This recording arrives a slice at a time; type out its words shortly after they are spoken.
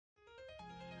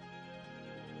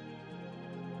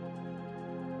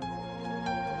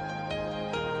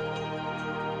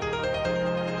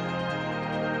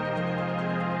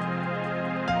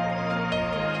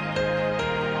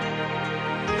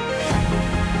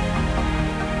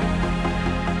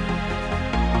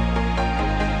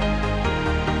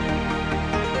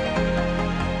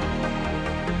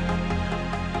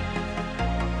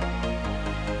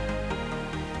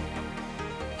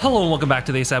Hello and welcome back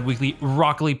to the ASAP Weekly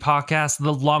Rocket League podcast,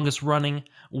 the longest running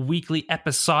weekly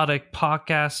episodic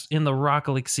podcast in the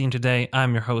Rocket League scene today.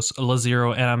 I'm your host,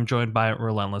 LaZero, and I'm joined by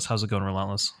Relentless. How's it going,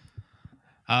 Relentless?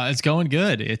 It's going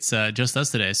good. It's just us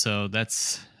today, so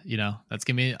that's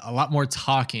gonna be a lot more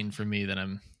talking for me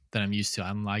than I'm used to.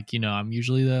 I'm like, I'm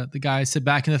usually the guy sit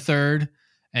back in the third,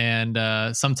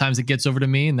 and sometimes it gets over to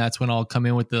me, and that's when I'll come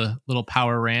in with the little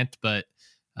power rant. But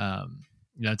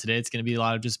today it's going to be a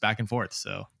lot of just back and forth,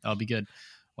 so that'll be good.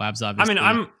 Wab's obviously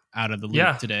I'm out of the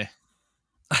loop today.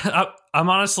 I'm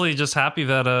honestly just happy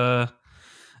that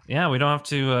we don't have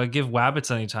to give Wabbits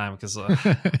any time, because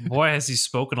boy, has he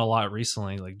spoken a lot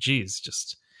recently. Like, geez,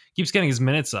 just keeps getting his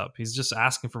minutes up. He's just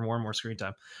asking for more and more screen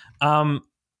time.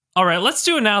 All right, let's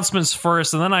do announcements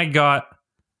first, and then I got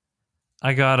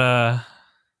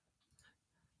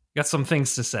some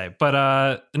things to say.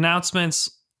 But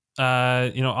announcements.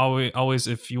 Always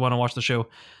if you want to watch the show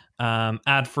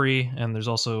ad free, and there's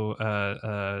also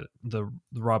the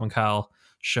Rob and Kyle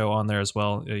show on there as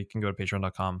well. You can go to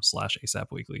patreon.com/ASAP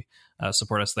Weekly,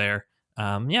 support us there.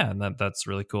 And that's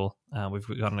really cool. We've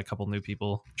gotten a couple new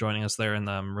people joining us there, and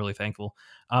I'm really thankful.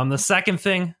 The second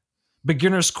thing,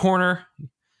 Beginner's Corner,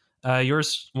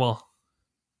 yours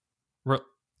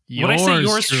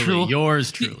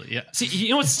yours truly. Yeah. See,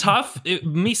 it's tough.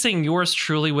 Me saying yours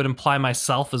truly would imply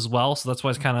myself as well, so that's why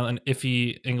it's kind of an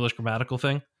iffy English grammatical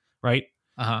thing, right?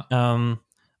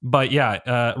 But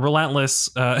yeah,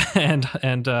 Relentless and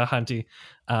Hunty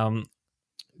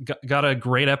got a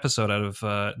great episode out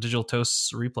of Digital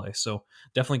Toast's replay, so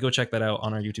definitely go check that out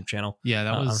on our YouTube channel. Yeah,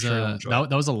 that was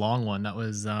that was a long one. That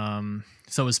was so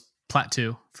it was Plat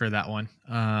 2 for that one.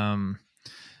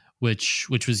 Which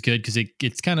was good, because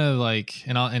it's kind of like,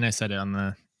 and I said it in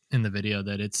the video,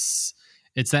 that it's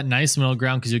that nice middle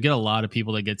ground, because you get a lot of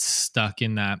people that get stuck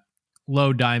in that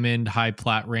low diamond, high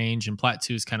plat range, and Plat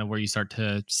 2 is kind of where you start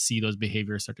to see those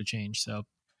behaviors start to change. So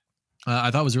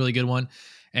I thought it was a really good one,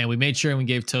 and we made sure and we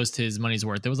gave Toast his money's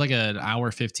worth. It was like an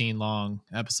hour 15 long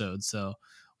episode, so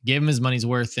gave him his money's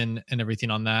worth and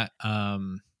everything on that.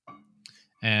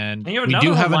 And we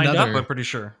do have lined another. I'm pretty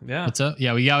sure. Yeah. What's up?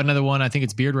 Yeah, we got another one. I think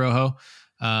it's Beard Rojo.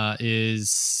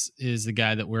 Is the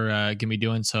guy that we're gonna be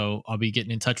doing. So I'll be getting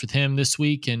in touch with him this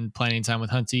week and planning time with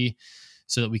Hunty,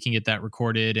 so that we can get that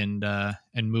recorded and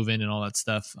move in and all that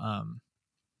stuff.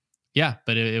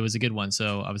 But it was a good one,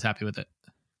 so I was happy with it.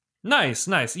 Nice.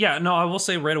 Yeah, no, I will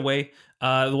say right away,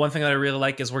 the one thing that I really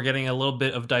like is we're getting a little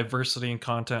bit of diversity in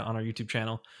content on our YouTube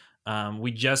channel. We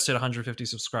just hit 150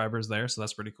 subscribers there, so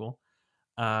that's pretty cool.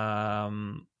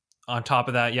 On top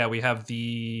of that, we have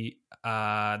the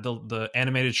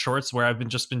animated shorts, where I've been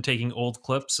taking old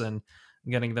clips and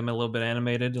getting them a little bit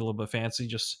animated, a little bit fancy,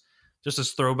 just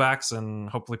as throwbacks, and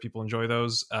hopefully people enjoy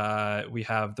those. We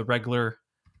have the regular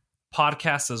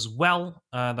podcast as well,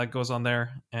 that goes on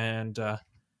there, and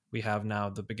we have now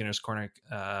the Beginner's Corner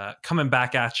coming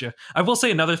back at you. I will say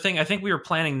another thing. I think we were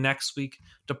planning next week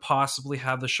to possibly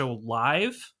have the show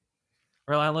live.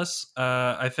 Relentless.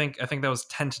 I think that was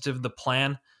tentative, the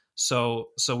plan. So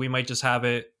we might just have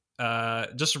it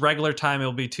just regular time.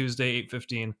 It'll be Tuesday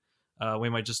 8:15. We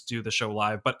might just do the show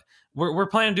live, but we're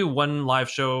planning to do one live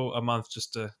show a month,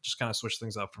 just to kind of switch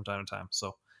things up from time to time.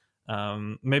 So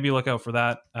maybe look out for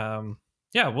that.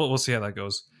 We'll see how that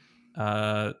goes.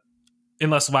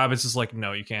 Unless Wabbits is like,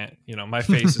 no, you can't. My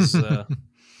face is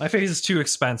my face is too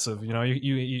expensive.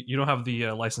 You don't have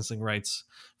the licensing rights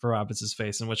for Wabbits'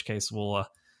 face, in which case we'll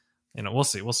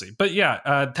see. But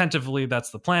yeah, tentatively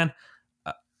that's the plan.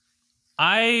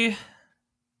 I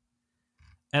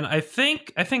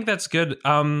think that's good.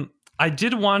 I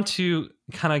did want to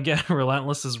kind of get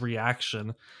Relentless's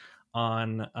reaction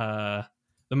on the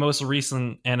most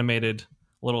recent animated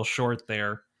little short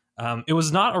there. It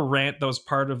was not a rant that was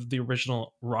part of the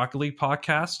original Rocket League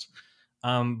podcast,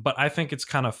 but I think it's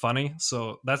kind of funny.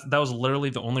 So that was literally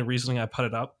the only reasoning I put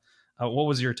it up. What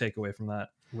was your takeaway from that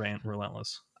rant,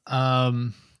 Relentless?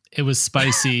 It was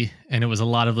spicy, and it was a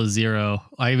lot of LaZero.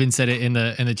 I even said it in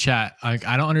the chat. I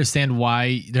don't understand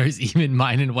why there's even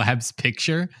mine and Wab's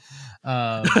picture,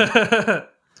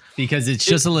 because it's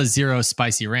just a LaZero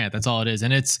spicy rant. That's all it is,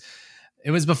 and it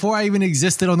was before I even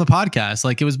existed on the podcast.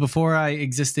 Like, it was before I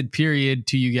existed, period,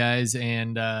 to you guys,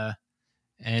 and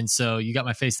so you got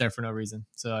my face there for no reason.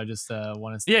 So I just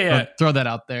want to throw that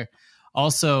out there.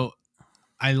 Also,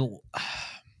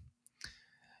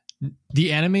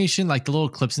 the animation, like the little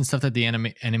clips and stuff that the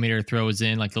animator throws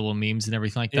in, like the little memes and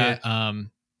everything like that.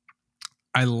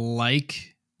 I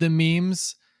like the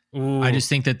memes. Ooh. I just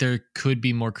think that there could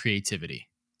be more creativity.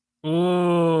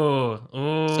 Ooh.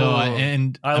 So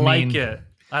I like it.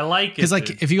 I like it. Because like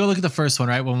dude. if you go look at the first one,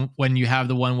 right, when you have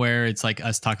the one where it's like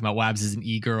us talking about Wabs as an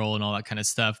e-girl and all that kind of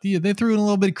stuff, they threw in a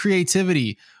little bit of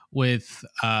creativity with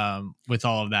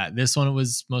all of that. This one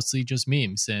was mostly just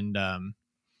memes, and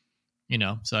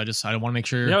so I want to make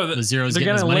sure the Zero's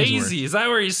getting his money's worth. Is that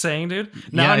what you're saying,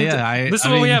 dude? Now this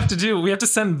is what we have to do. We have to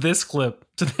send this clip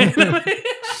to the anime.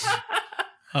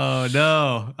 Oh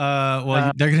no!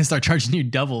 They're gonna start charging you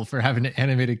double for having an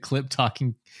animated clip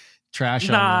talking trash.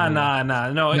 Nah.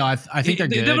 No, I think they're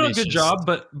good. They're doing a good job,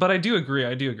 but I do agree.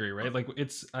 Right? Like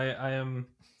I'm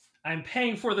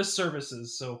paying for the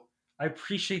services, so I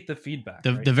appreciate the feedback.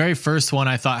 The very first one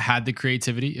I thought had the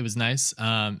creativity. It was nice,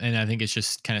 and I think it's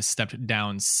just kind of stepped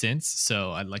down since.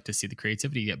 So I'd like to see the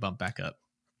creativity get bumped back up.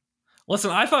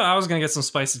 Listen, I thought I was going to get some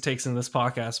spicy takes in this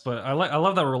podcast, but I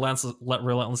love that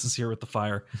Relentless is here with the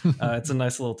fire. It's a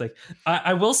nice little take.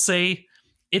 I will say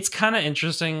it's kind of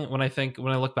interesting when I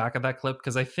look back at that clip,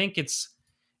 because I think it's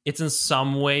in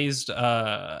some ways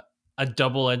a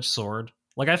double-edged sword.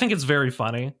 Like, I think it's very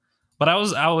funny, but that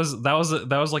was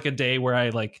like a day where I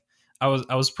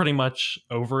was pretty much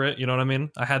over it. You know what I mean?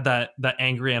 I had that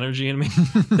angry energy in me,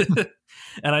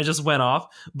 and I just went off.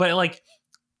 But like,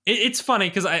 it's funny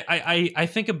because I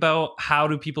think about how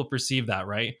do people perceive that,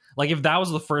 right? Like, if that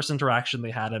was the first interaction they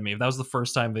had of me, if that was the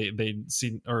first time they'd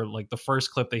seen, or like the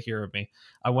first clip they hear of me,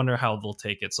 I wonder how they'll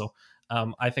take it. So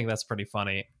I think that's pretty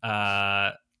funny.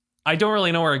 I don't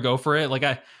really know where to go for it.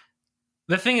 Like,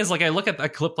 the thing is, like, I look at a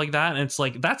clip like that and it's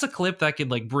like, that's a clip that could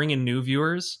like bring in new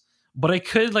viewers, but I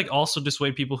could like also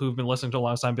dissuade people who've been listening to a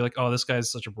long time, be like, oh, this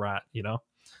guy's such a brat, you know?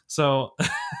 So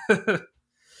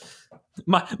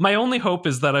my only hope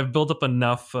is that I've built up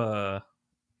enough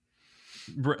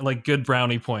like good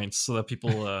brownie points so that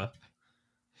people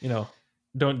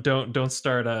don't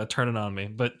start turning on me.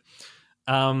 But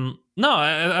no,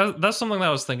 that's something that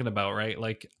I was thinking about, right?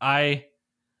 Like,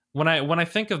 when I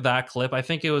think of that clip, I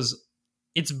think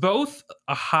it's both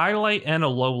a highlight and a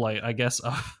low light, I guess,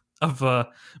 of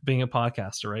being a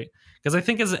podcaster, right? Because I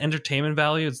think as an entertainment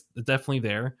value, it's definitely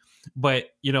there. But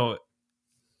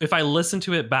if I listen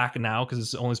to it back now, because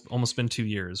it's almost been 2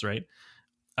 years, right?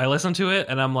 I listen to it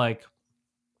and I'm like,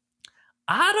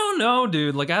 I don't know,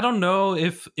 dude. Like, I don't know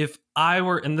if I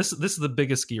were, and this is the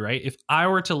biggest ski, right? If I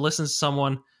were to listen to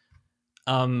someone,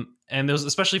 and there was,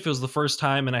 especially if it was the first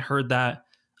time and I heard that,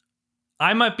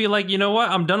 I might be like, you know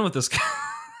what? I'm done with this guy.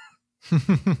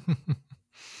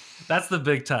 That's the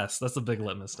big test. That's the big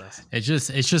litmus test. It's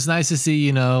just nice to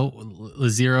see,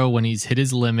 Zero, when he's hit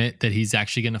his limit, that he's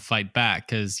actually going to fight back.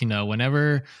 Because,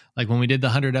 whenever, like when we did the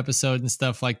 100 episode and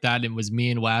stuff like that, it was me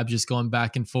and Wab just going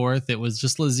back and forth. It was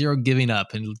just Zero giving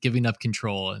up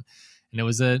control. And it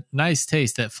was a nice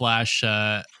taste that Flash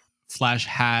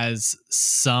has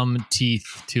some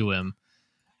teeth to him.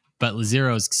 But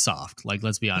Zero's soft. Like,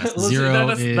 let's be honest. Zero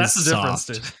that's the difference,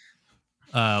 dude.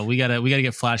 We gotta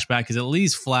get Flash back, because at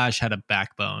least Flash had a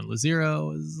backbone. Zero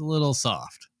is a little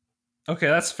soft. Okay,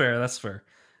 that's fair.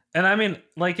 And I mean,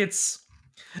 like, I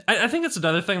think it's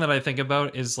another thing that I think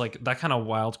about is like that kind of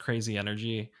wild, crazy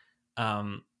energy.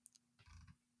 I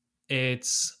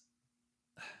guess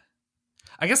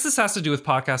this has to do with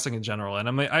podcasting in general,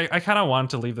 and I kind of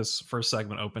wanted to leave this first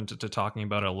segment open to talking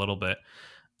about it a little bit.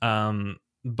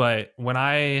 But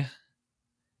when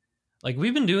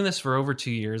we've been doing this for over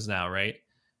 2 years now, right?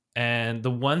 And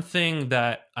the one thing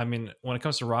that, I mean, when it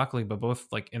comes to Rocket League, but both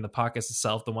like in the podcast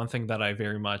itself, the one thing that I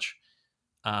very much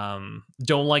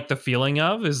don't like the feeling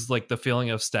of is like the feeling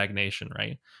of stagnation,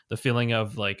 right? The feeling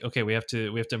of like, okay, we have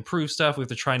to improve stuff. We have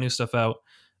to try new stuff out.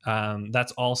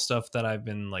 That's all stuff that I've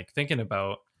been like thinking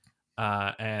about.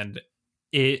 And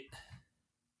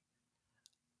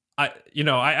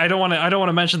I don't want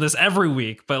to mention this every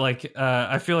week, but like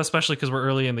I feel, especially because we're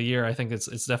early in the year, I think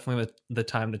it's definitely the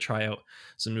time to try out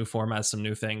some new formats, some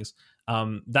new things.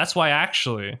 That's why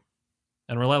actually,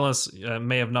 and Relentless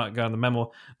may have not gotten the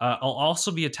memo, I'll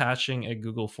also be attaching a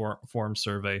Google form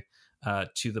survey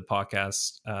to the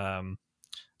podcast.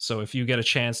 So if you get a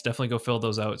chance, definitely go fill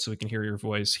those out so we can hear your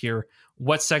voice, hear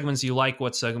what segments you like,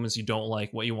 what segments you don't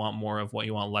like, what you want more of, what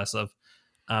you want less of.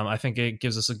 I think it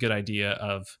gives us a good idea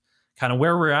of kind of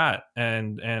where we're at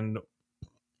and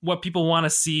what people want to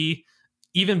see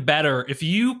even better. If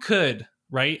you could,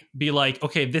 right, be like,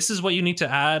 okay, this is what you need to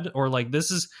add, or like this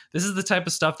is the type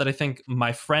of stuff that I think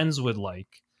my friends would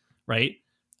like, right?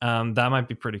 That might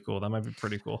be pretty cool.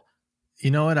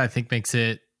 You know what I think makes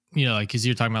it, like, because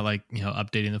you're talking about like,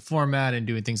 updating the format and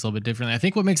doing things a little bit differently. I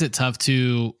think what makes it tough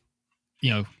to,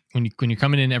 when you're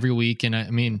coming in every week, and I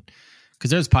mean,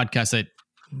 because there's podcasts that,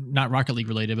 not Rocket League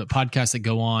related, but podcasts that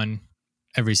go on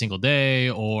every single day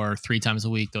or 3 times a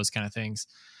week, those kind of things.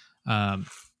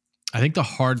 I think the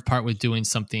hard part with doing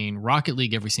something Rocket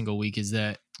League every single week is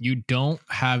that you don't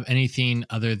have anything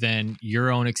other than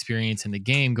your own experience in the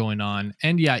game going on,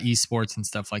 and esports and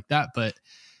stuff like that. But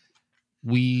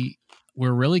we're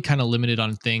really kind of limited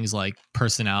on things like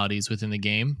personalities within the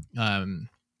game.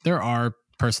 There are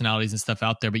personalities and stuff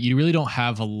out there, but you really don't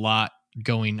have a lot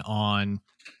going on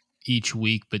each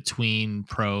week between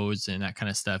pros and that kind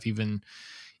of stuff. Even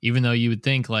though you would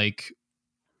think like,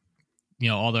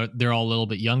 they're all a little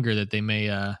bit younger, that they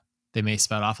may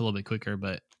spout off a little bit quicker,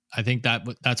 but I think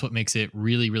that's what makes it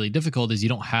really, really difficult is you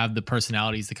don't have the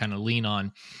personalities to kind of lean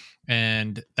on.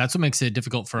 And that's what makes it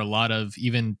difficult for a lot of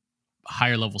even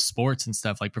higher level sports and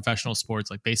stuff like professional sports,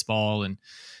 like baseball and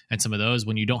some of those,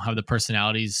 when you don't have the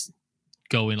personalities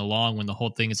going along, when the whole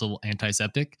thing is a little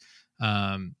antiseptic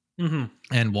and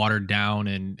watered down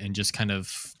and just kind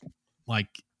of like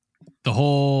the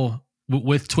whole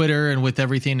with Twitter and with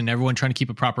everything and everyone trying to keep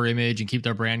a proper image and keep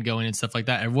their brand going and stuff like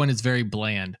that. Everyone is very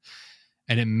bland.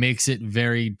 And it makes it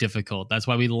very difficult. That's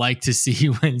why we like to see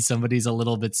when somebody's a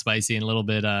little bit spicy and a little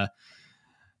bit, they're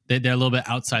a little bit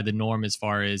outside the norm as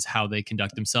far as how they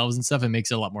conduct themselves and stuff. It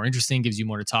makes it a lot more interesting, gives you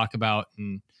more to talk about.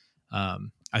 And I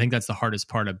think that's the hardest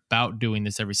part about doing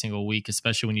this every single week,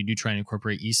 especially when you do try and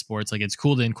incorporate esports. Like it's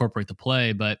cool to incorporate the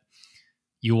play, but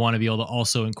you want to be able to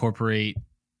also incorporate,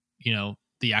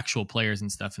 the actual players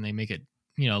and stuff. And they make it,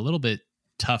 a little bit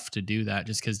tough to do that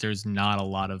just because there's not a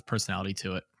lot of personality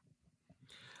to it.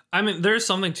 I mean, there's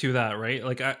something to that, right?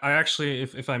 Like I actually,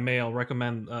 if I may, I'll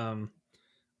recommend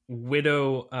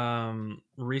Widow.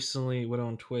 Recently, Widow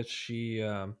on Twitch. She's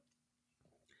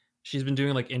been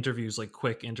doing like interviews, like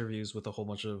quick interviews with a whole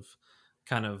bunch of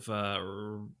kind of.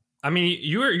 I mean,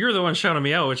 you're the one shouting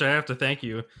me out, which I have to thank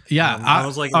you. Yeah, I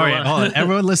was like, all right, hold on.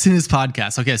 Everyone listen to this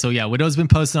podcast. Okay, so yeah, Widow's been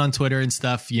posting on Twitter and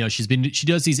stuff. She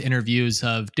does these interviews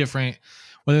of different,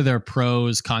 whether they're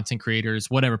pros, content creators,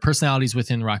 whatever, personalities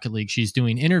within Rocket League. She's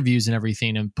doing interviews and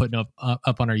everything and putting up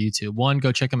on our YouTube. One,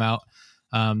 go check them out.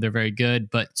 They're very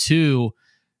good. But two,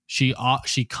 she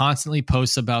constantly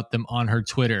posts about them on her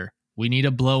Twitter. We need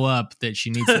to blow up that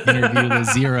she needs to interview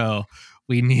LaZero.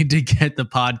 We need to get the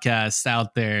podcast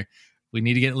out there. We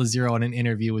need to get LaZero on an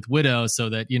interview with Widow so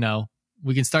that,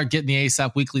 we can start getting the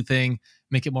ASAP weekly thing,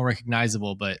 make it more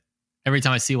recognizable. But every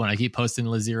time I see one, I keep posting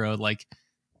LaZero like,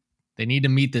 they need to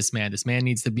meet this man. This man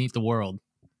needs to meet the world.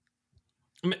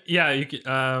 Yeah,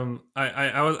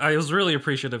 I was really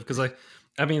appreciative because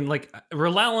I mean, like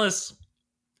Relentless.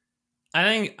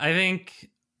 I think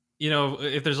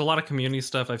if there's a lot of community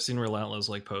stuff, I've seen Relentless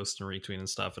like post and retweet and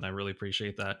stuff, and I really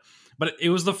appreciate that. But it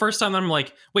was the first time that I'm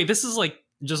like, wait, this is like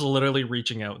just literally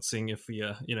reaching out, seeing if we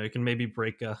you can maybe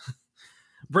break a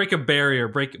barrier,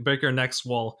 break our next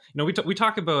wall. We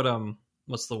talk about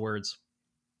what's the words.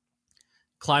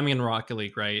 Climbing in Rocket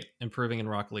League, right? Improving in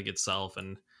Rocket League itself.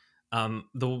 And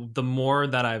the more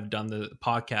that I've done the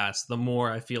podcast, the more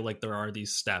I feel like there are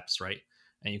these steps, right?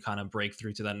 And you kind of break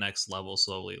through to that next level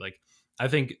slowly. Like I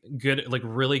think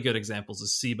really good examples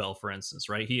is Seabell, for instance,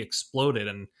 right? He exploded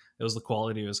and it was the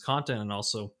quality of his content and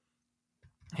also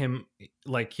him,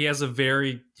 like he has a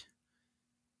very...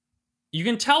 You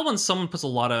can tell when someone puts a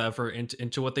lot of effort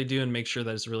into what they do and make sure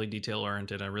that it's really detail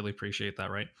oriented. I really appreciate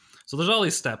that, right? So there's all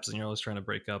these steps and you're always trying to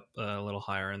break up a little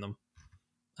higher in them.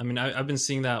 I mean, I've been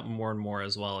seeing that more and more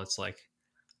as well. It's like,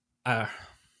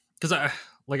 because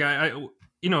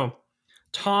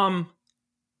Tom,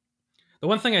 the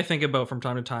one thing I think about from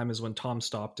time to time is when Tom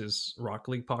stopped his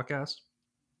Rocket League podcast.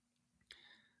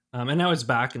 And now it's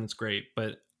back and it's great.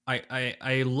 But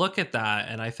I look at that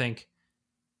and I think,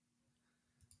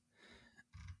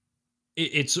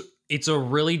 it's a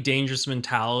really dangerous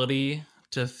mentality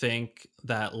to think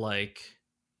that like,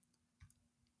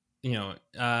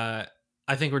 I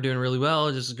think we're doing really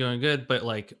well, just going good, but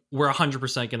like we're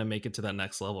 100% going to make it to that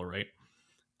next level, right?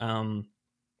 I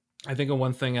think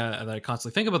one thing that I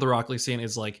constantly think about the Rocket League scene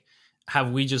is like, have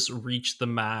we just reached the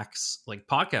max like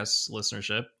podcast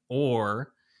listenership,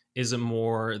 or is it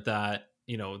more that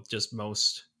there's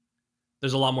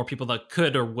a lot more people that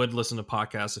could or would listen to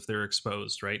podcasts if they're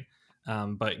exposed, right?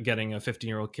 But getting a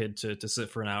 15-year-old kid to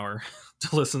sit for an hour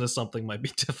to listen to something might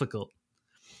be difficult.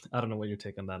 I don't know what your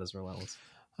take on that is, Relentless.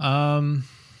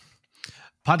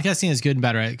 Podcasting is good and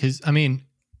bad, right? Because I mean,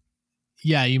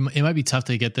 yeah, it might be tough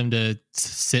to get them to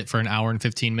sit for an hour and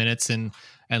 15 minutes and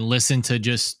listen to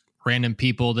just random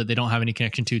people that they don't have any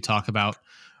connection to talk about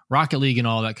Rocket League and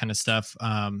all that kind of stuff.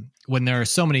 When there are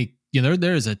so many,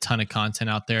 there is a ton of content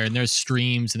out there, and there's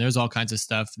streams and there's all kinds of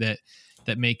stuff that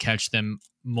may catch them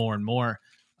more and more.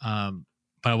 But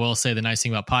I will say the nice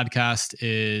thing about podcast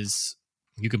is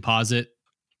you can pause it,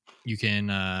 You can,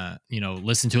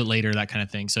 listen to it later, that kind of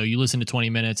thing. So you listen to 20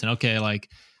 minutes and okay, like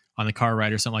on the car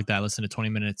ride or something like that, listen to 20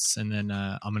 minutes and then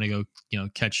I'm going to go,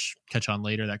 catch on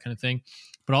later, that kind of thing.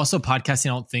 But also podcasting,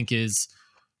 I don't think is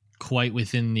quite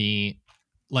within the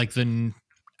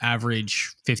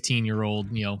average 15-year-old,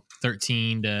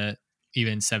 13 to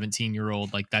even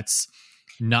 17-year-old. Like that's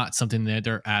not something that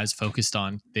they're as focused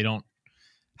on.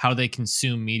 How they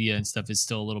consume media and stuff is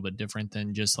still a little bit different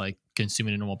than just like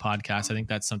consuming a normal podcast. I think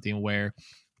that's something where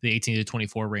the 18 to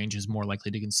 24 range is more likely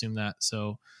to consume that.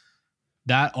 So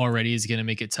that already is going to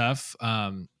make it tough.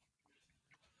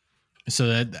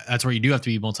 So that's where you do have to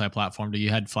be multi-platform. You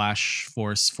had Flash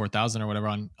Force 4000 or whatever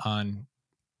on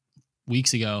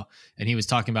weeks ago, and he was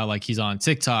talking about like he's on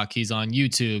TikTok, he's on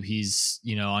YouTube, he's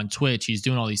on Twitch, he's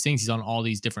doing all these things, he's on all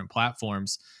these different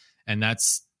platforms, and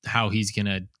that's how he's going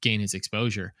to gain his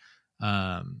exposure.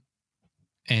 And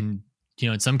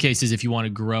in some cases, if you want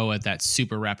to grow at that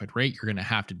super rapid rate, you're going to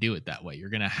have to do it that way. You're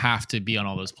going to have to be on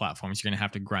all those platforms. You're going to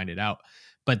have to grind it out,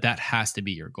 but that has to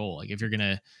be your goal. Like if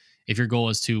your goal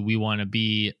is we want to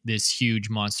be this huge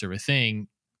monster of a thing,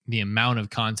 the amount of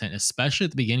content, especially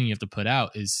at the beginning, you have to put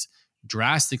out is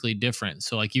drastically different.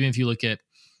 So like, even if you look at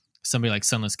somebody like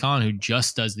Sunless Khan, who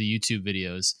just does the YouTube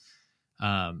videos,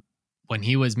 when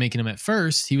he was making them at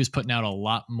first, he was putting out a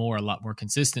lot more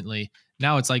consistently.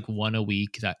 Now it's like one a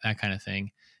week, that kind of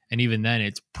thing. And even then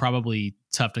it's probably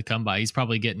tough to come by. He's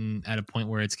probably getting at a point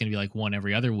where it's going to be like one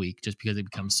every other week, just because it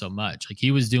becomes so much. Like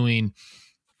he was doing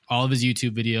all of his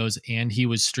YouTube videos and he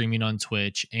was streaming on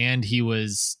Twitch and he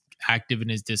was active in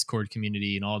his Discord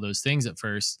community and all those things at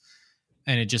first.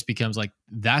 And it just becomes like,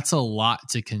 that's a lot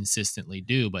to consistently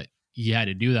do, but he had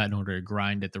to do that in order to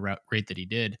grind at the rate that he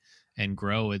did and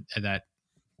grow at that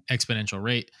exponential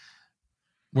rate.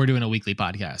 We're doing a weekly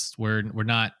podcast. We're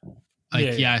not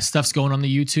like, stuff's going on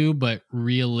the YouTube, but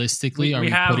realistically, we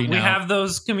have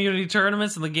those community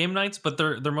tournaments and the game nights, but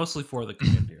they're mostly for the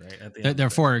community, right? They're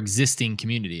for our existing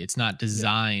community. It's not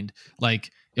designed like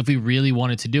if we really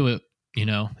wanted to do it,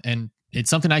 and it's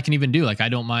something I can even do. Like I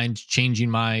don't mind changing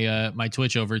my my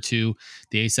Twitch over to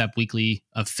the ASAP Weekly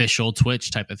official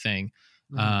Twitch type of thing,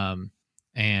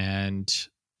 and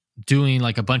doing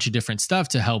like a bunch of different stuff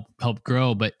to help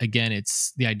grow. But again,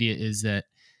 the idea is that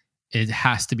it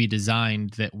has to be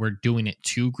designed that we're doing it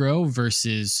to grow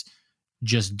versus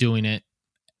just doing it,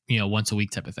 once a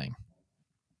week type of thing.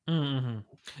 Mm-hmm.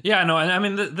 Yeah, no, and I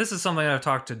mean, this is something I've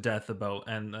talked to Death about,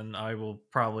 and I will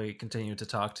probably continue to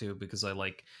talk to because I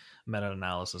like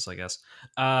meta-analysis, I guess.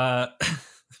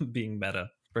 Being meta,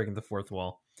 breaking the fourth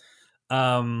wall.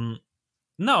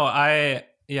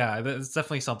 It's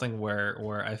definitely something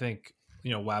where I think,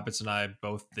 Wabbits and I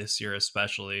both this year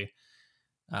especially,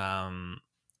 I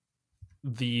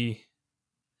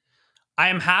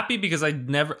am happy because I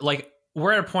never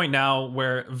we're at a point now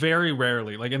where very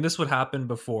rarely, and this would happen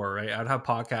before, right? I'd have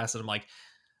podcasts and I'm like,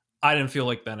 I didn't feel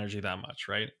like the energy that much,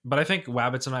 right? But I think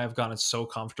Wabbits and I have gotten so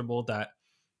comfortable that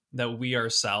we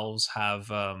ourselves have,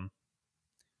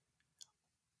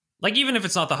 even if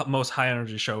it's not the most high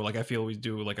energy show, I feel we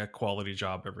do a quality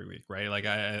job every week, right?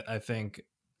 I think,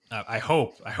 I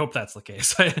hope that's the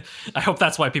case. I hope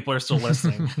that's why people are still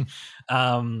listening.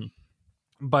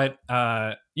 But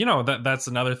that's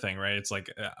another thing, right? It's like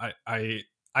I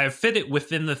have fit it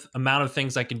within the amount of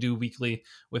things I can do weekly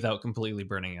without completely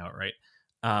burning out, right?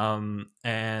 And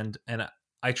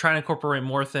I try to incorporate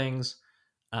more things,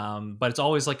 but it's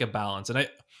always a balance. And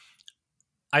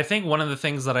I think one of the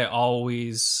things that I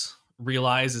always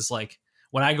realize is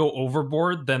when I go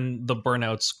overboard, then the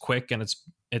burnout's quick and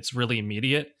it's really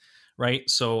immediate, right?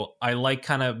 So I like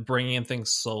kind of bringing in things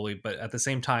slowly, but at the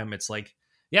same time, it's a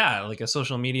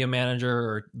social media manager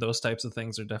or those types of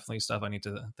things are definitely stuff I need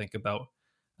to think about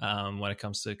when it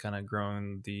comes to kind of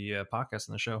growing the podcast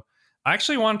and the show. I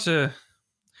actually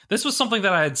this was something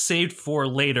that I had saved for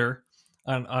later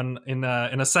in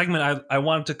a segment I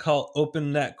wanted to call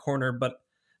Open Net Corner, but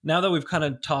now that we've kind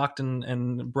of talked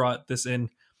and brought this in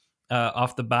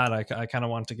off the bat, I kind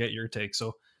of want to get your take.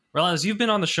 So, Rollins, you've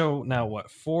been on the show now, what,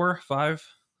 4, 5,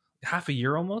 half a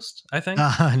year almost, I think?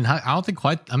 I don't think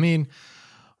quite. I mean,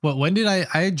 when did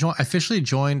I officially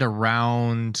joined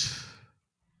around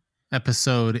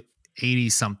episode 80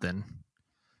 something.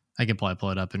 I could probably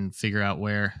pull it up and figure out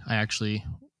where I actually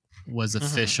was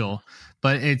official,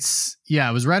 but it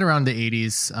was right around the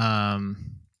 80s.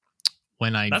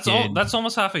 When that's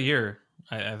almost half a year,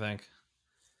 I think.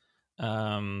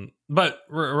 But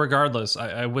regardless,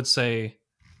 I would say,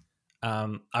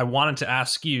 I wanted to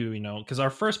ask you, because our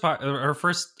first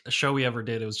show we ever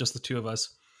did, it was just the two of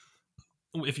us.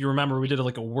 If you remember, we did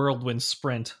a whirlwind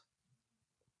sprint,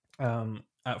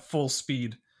 at full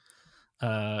speed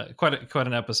quite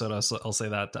an episode. I'll say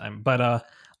that time. But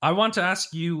I want to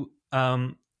ask you,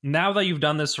 now that you've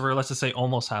done this for, let's just say,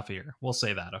 almost half a year, we'll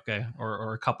say that, okay,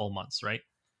 or a couple months, right?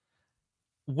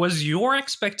 Was your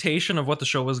expectation of what the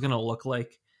show was going to look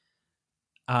like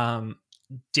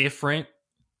different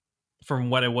from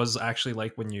what it was actually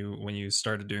like when you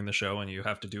started doing the show and you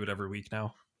have to do it every week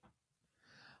now?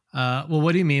 Well,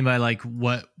 what do you mean by like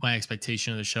what my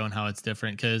expectation of the show and how it's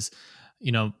different? Because,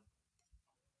 you know,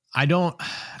 I don't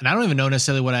even know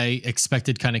necessarily what I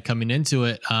expected kind of coming into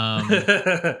it.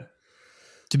 To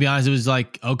be honest, it was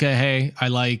like, okay, hey, I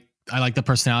like the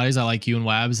personalities. I like you and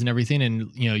Wabs and everything.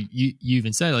 And, you know, you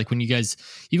even said, like, when you guys,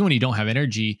 even when you don't have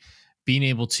energy, being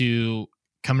able to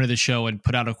come into the show and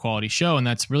put out a quality show. And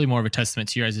that's really more of a testament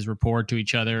to your guys' rapport to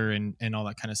each other and all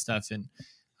that kind of stuff. And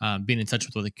being in touch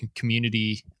with what the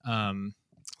community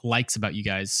likes about you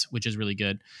guys, which is really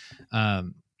good.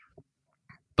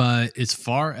 But as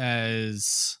far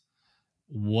as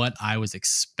what I was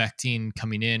expecting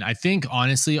coming in, I think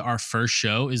honestly, our first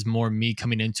show is more me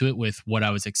coming into it with what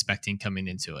I was expecting coming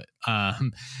into it.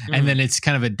 And then it's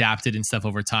kind of adapted and stuff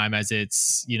over time as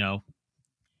it's, you know,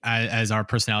 as our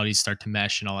personalities start to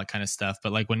mesh and all that kind of stuff.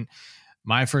 But like when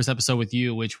my first episode with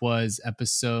you, which was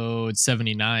episode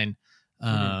 79,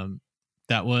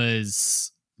 that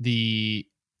was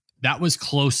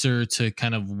closer to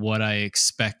kind of what I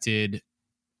expected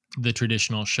the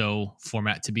traditional show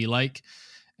format to be like.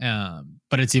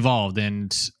 But it's evolved,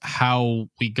 and how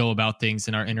we go about things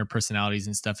and our inner personalities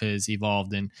and stuff has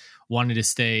evolved, and wanted to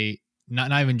stay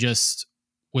not even just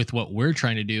with what we're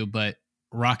trying to do, but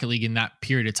Rocket League in that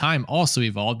period of time also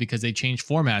evolved because they changed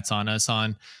formats on us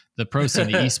on the pro scene,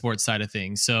 the esports side of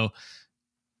things. So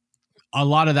a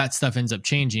lot of that stuff ends up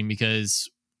changing because,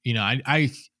 you know,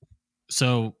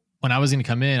 so when I was going to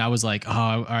come in, I was like, oh,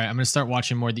 all right, I'm going to start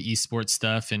watching more of the esports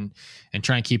stuff and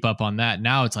try and keep up on that.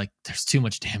 Now it's like, there's too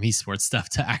much damn esports stuff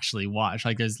to actually watch.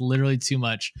 Like there's literally too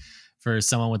much for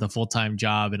someone with a full-time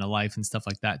job and a life and stuff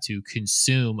like that to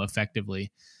consume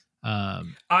effectively.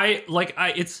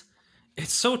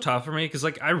 It's so tough for me because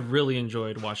like I really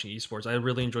enjoyed watching esports. I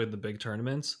really enjoyed the big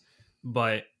tournaments,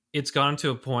 but it's gotten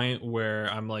to a point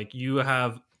where I'm like, you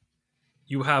have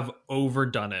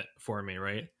overdone it for me,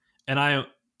 right? And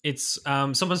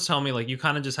someone's telling me like you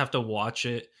kind of just have to watch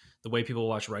it the way people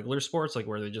watch regular sports, like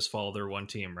where they just follow their one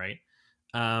team, right?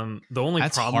 The only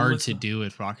That's problem hard to do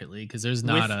with Rocket League because there's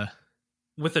not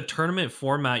with a tournament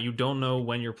format, you don't know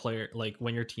when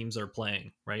when your teams are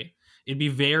playing, right? It'd be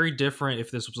very different if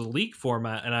this was a league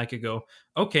format and I could go,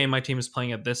 okay, my team is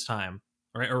playing at this time,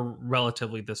 right? Or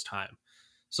relatively this time.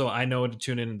 So I know to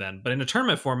tune in then. But in a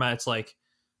tournament format, it's like,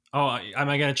 oh, am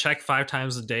I going to check 5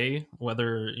 times a day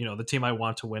whether, you know, the team I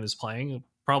want to win is playing?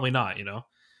 Probably not, you know?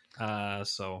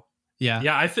 So yeah.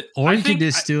 I you could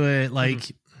just do it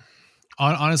like,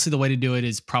 honestly, the way to do it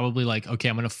is probably like, okay,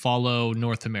 I'm going to follow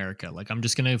North America. Like I'm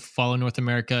just going to follow North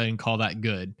America and call that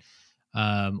good. Or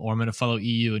I'm going to follow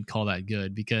EU and call that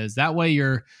good, because that way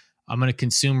I'm going to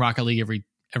consume Rocket League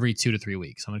every 2 to 3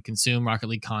 weeks. I'm going to consume Rocket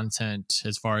League content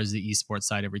as far as the esports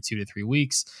side every 2 to 3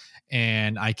 weeks.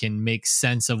 And I can make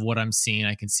sense of what I'm seeing.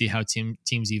 I can see how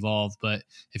teams evolve. But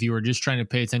if you were just trying to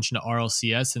pay attention to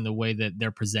RLCS and the way that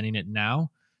they're presenting it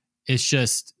now, it's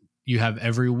just, you have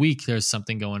every week there's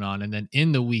something going on. And then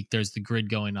in the week, there's the grid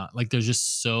going on. Like there's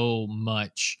just so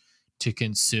much to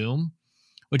consume,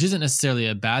 which isn't necessarily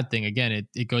a bad thing. Again,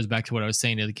 it goes back to what I was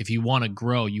saying. Like if you want to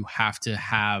grow, you have to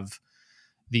have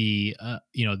the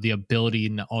the ability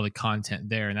and all the content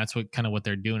there. And that's what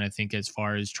they're doing, I think, as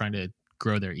far as trying to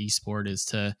grow their esport, is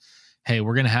to, hey,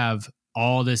 we're going to have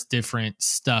all this different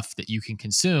stuff that you can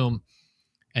consume,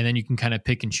 and then you can kind of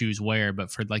pick and choose where. But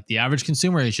for like the average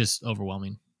consumer, it's just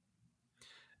overwhelming.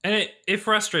 And it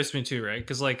frustrates me too, right?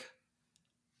 Because like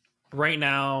right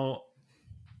now,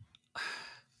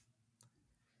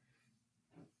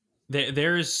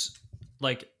 there's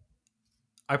like,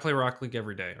 I play Rocket League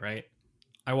every day, right?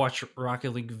 I watch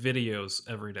Rocket League videos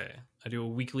every day. I do a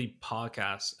weekly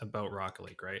podcast about Rocket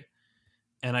League, right?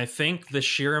 And I think the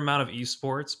sheer amount of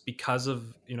esports, because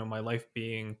of, you know, my life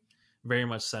being very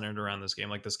much centered around this game,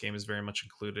 like this game is very much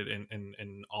included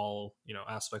in all, you know,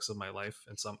 aspects of my life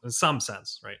in some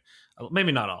sense, right?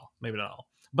 Maybe not all,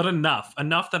 but enough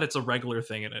that it's a regular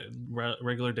thing and a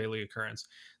regular daily occurrence.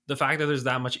 The fact that there's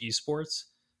that much esports,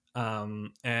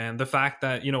 and the fact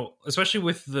that, you know, especially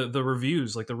with the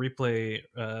reviews, like the replay,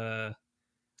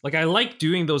 like I like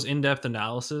doing those in-depth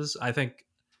analysis. I think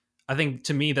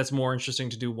to me that's more interesting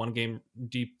to do one game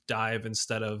deep dive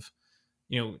instead of,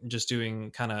 you know, just doing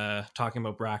kind of talking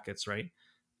about brackets, right?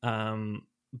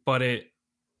 But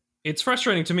it's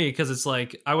frustrating to me because it's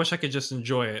like I wish I could just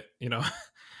enjoy it, you know.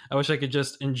 I wish I could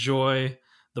just enjoy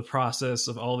the process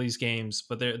of all these games,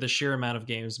 but the sheer amount of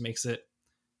games makes it,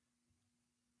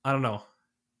 I don't know.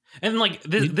 And like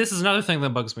this is another thing that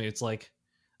bugs me. It's like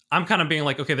I'm kind of being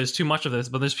like, okay, there's too much of this,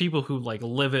 but there's people who like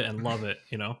live it and love it,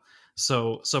 you know.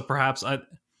 So perhaps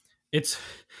it's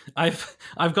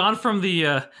I've gone from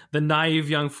the naive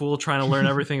young fool trying to learn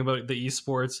everything about the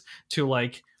esports to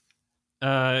like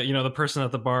you know, the person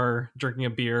at the bar drinking a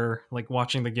beer, like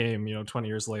watching the game, you know, 20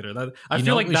 years later. That I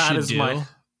feel like that is my.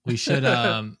 We should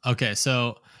okay,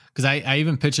 so because I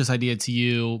even pitched this idea to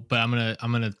you, but I'm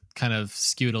gonna kind of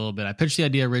skew it a little bit. I pitched the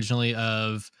idea originally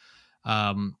of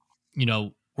you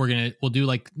know, we'll do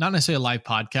like not necessarily a live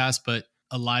podcast, but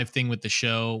a live thing with the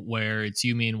show where it's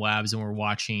you, me, and Wabs, and we're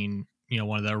watching, you know,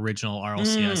 one of the original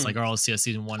RLCS, like RLCS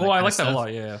season 1. Oh, I like that a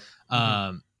lot. Yeah.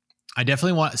 I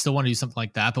definitely still want to do something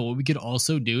like that. But what we could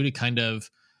also do to kind of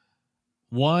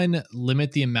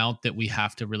limit the amount that we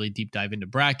have to really deep dive into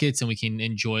brackets and we can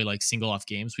enjoy like single off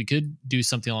games. We could do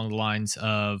something along the lines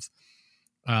of,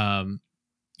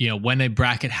 you know, when a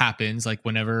bracket happens, like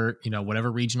whenever, you know,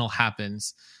 whatever regional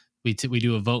happens, we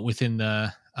do a vote within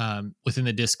the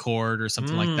Discord or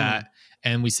something like that.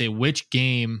 And we say which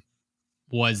game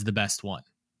was the best one.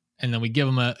 And then we give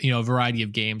them a variety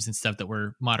of games and stuff that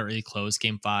were moderately close,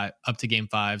 game 5 up to game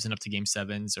 5s and up to game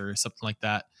 7s or something like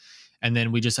that. And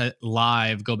then we just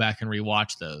live go back and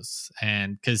rewatch those.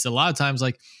 And because a lot of times,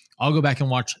 like I'll go back and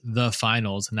watch the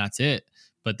finals and that's it.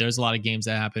 But there's a lot of games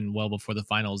that happen well before the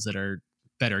finals that are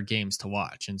better games to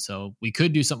watch. And so we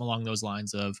could do something along those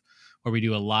lines of where we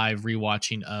do a live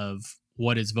rewatching of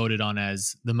what is voted on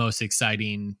as the most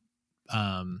exciting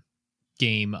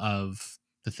game of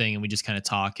the thing, and we just kind of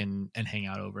talk and hang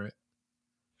out over it.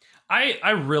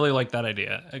 I really like that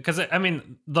idea because I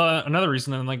mean another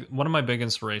reason, and like one of my big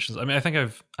inspirations. I mean,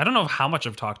 I don't know how much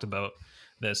I've talked about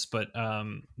this, but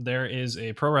there is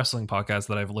a pro wrestling podcast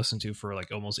that I've listened to for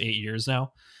like almost 8 years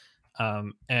now,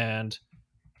 and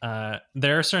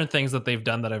there are certain things that they've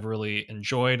done that I've really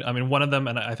enjoyed. I mean, one of them,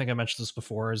 and I think I mentioned this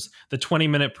before, is the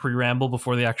 20-minute pre-ramble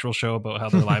before the actual show about how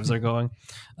their lives are going.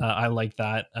 I like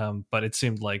that, but it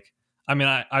seemed like. I mean,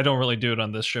 I don't really do it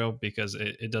on this show because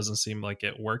it doesn't seem like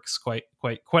it works quite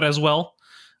as well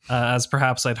as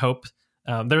perhaps I'd hoped.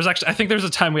 I think there's a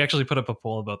time we actually put up a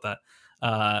poll about that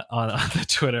on the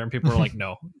Twitter, and people were like,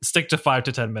 "No, stick to 5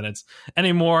 to 10 minutes.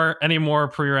 Any more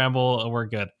pre-ramble, we're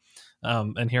good."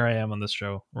 And here I am on this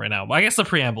show right now. I guess the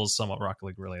preamble is somewhat Rocket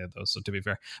League related, though, so to be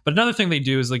fair. But another thing they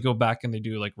do is they go back and they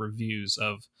do like reviews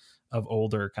of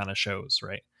older kind of shows,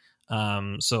 right?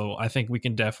 So I think we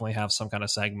can definitely have some kind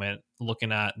of segment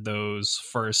looking at those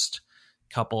first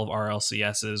couple of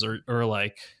RLCSs or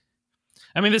like,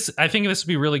 I mean, I think this would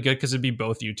be really good because it'd be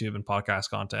both YouTube and podcast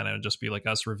content. And it'd just be like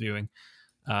us reviewing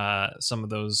some of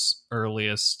those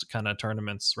earliest kind of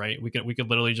tournaments, right? We could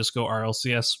literally just go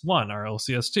RLCS 1,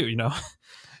 RLCS 2, you know?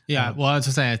 Yeah. Well, I was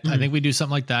just saying, I think we do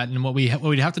something like that. And what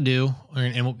we'd have to do,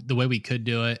 and the way we could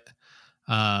do it,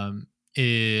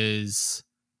 is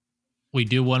we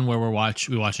do one where we watch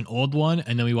an old one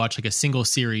and then we watch like a single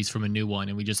series from a new one,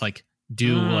 and we just like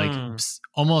do like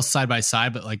almost side by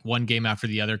side, but like one game after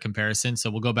the other comparison.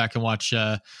 So we'll go back and watch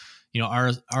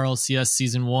RLCS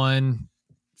season 1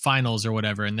 finals or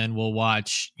whatever, and then we'll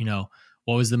watch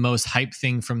what was the most hype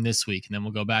thing from this week, and then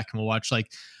we'll go back and we'll watch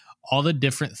like all the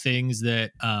different things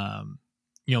that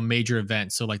major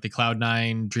events, so like the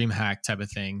Cloud9 DreamHack type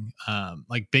of thing,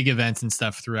 like big events and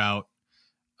stuff throughout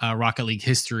Rocket League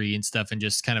history and stuff, and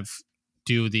just kind of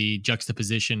do the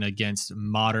juxtaposition against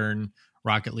modern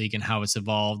Rocket League and how it's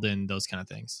evolved and those kind of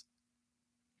things.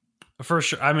 For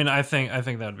sure. I mean, I think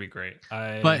that would be great.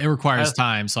 But it requires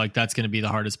time. So like that's going to be the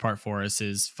hardest part for us,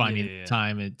 is finding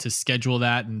time to schedule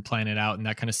that and plan it out and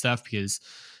that kind of stuff, because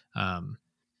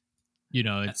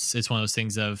it's one of those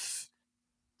things of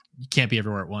you can't be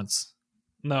everywhere at once.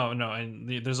 No,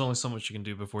 and there's only so much you can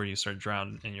do before you start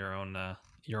drowning in your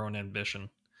own ambition.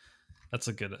 That's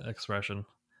a good expression.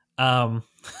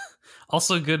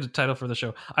 Also, good title for the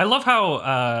show. I love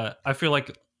how I feel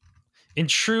like in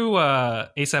true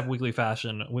ASAP Weekly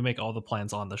fashion, we make all the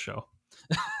plans on the show.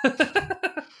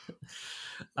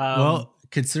 Well,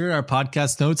 consider our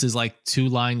podcast notes is like 2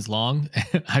 lines long.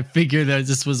 I figured that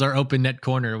this was our open net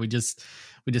corner. We just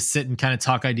sit and kind of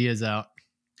talk ideas out.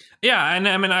 Yeah, and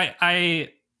I mean, I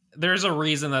there's a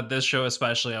reason that this show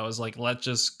especially, I was like, let's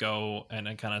just go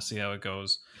and kind of see how it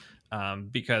goes.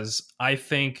 Because I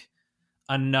think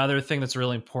another thing that's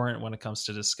really important when it comes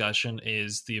to discussion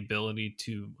is the ability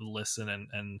to listen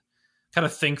and kind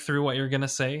of think through what you're going to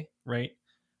say, right?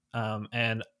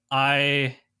 And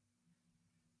I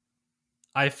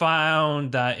I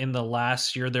found that in the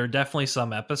last year, there are definitely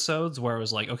some episodes where it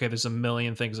was like, okay, there's a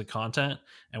million things of content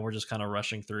and we're just kind of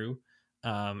rushing through.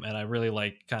 And I really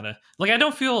like kind of like, I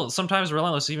don't feel sometimes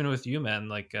relentless even with you, man.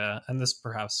 Like, and this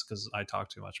perhaps because I talk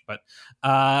too much, but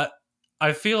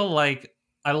I feel like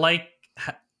I like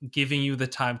giving you the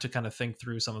time to kind of think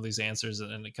through some of these answers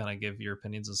and kind of give your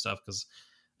opinions and stuff. Cause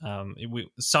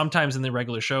sometimes in the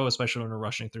regular show, especially when we're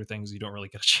rushing through things, you don't really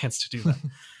get a chance to do that.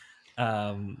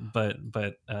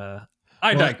 But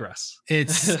I digress.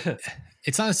 It's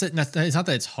not that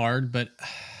it's hard, but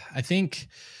I think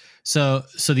so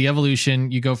the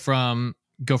evolution, you go from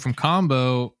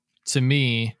Combo to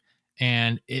me,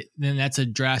 and then that's a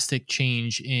drastic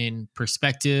change in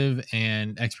perspective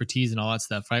and expertise and all that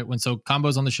stuff, right? When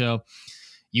Combo's on the show,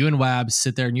 you and Wabs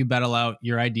sit there and you battle out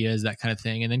your ideas, that kind of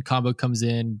thing. And then Combo comes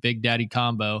in, Big Daddy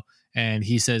Combo, and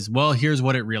he says, well, here's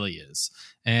what it really is.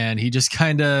 And he just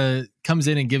kind of comes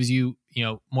in and gives you,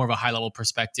 more of a high level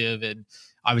perspective. And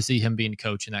obviously him being a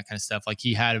coach and that kind of stuff, like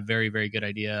he had a very, very good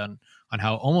idea on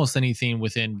how almost anything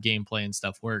within gameplay and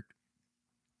stuff worked.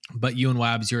 But you and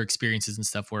Wabs, your experiences and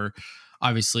stuff were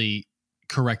obviously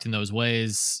correct in those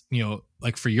ways.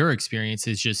 Like for your experience,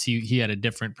 it's just he had a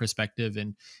different perspective,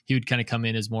 and he would kind of come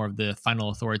in as more of the final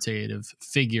authoritative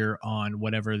figure on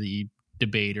whatever the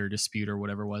debate or dispute or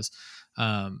whatever was.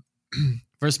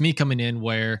 Versus me coming in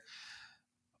where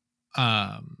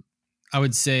I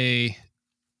would say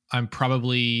I'm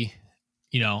probably,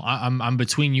 I'm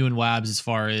between you and Wabs as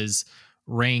far as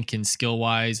rank and skill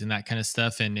wise and that kind of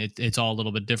stuff. And it's all a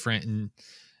little bit different. And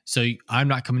so I'm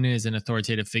not coming in as an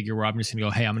authoritative figure where I'm just going to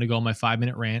go, hey, I'm going to go on my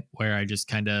 5-minute rant where I just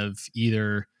kind of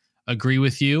either agree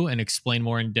with you and explain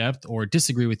more in depth, or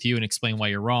disagree with you and explain why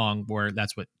you're wrong, where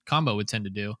that's what Combo would tend to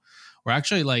do. Or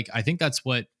actually, like, I think that's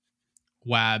what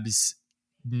Wabs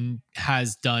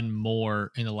has done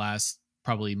more in the last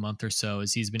probably month or so,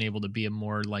 is he's been able to be a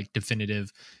more like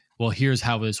definitive, well, here's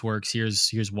how this works,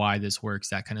 here's why this works,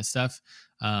 that kind of stuff,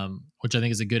 which I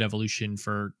think is a good evolution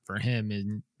for him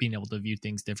in being able to view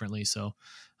things differently. So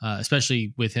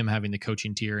especially with him having the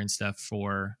coaching tier and stuff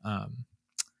for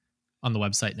on the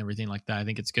website and everything like that, I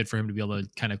think it's good for him to be able to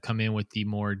kind of come in with the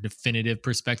more definitive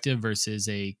perspective versus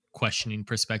a questioning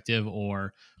perspective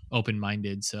or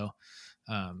open-minded. So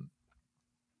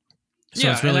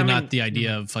it's really not the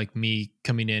idea of like me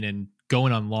coming in and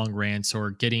going on long rants or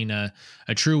getting a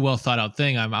true well thought out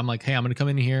thing. I'm like, hey, I'm going to come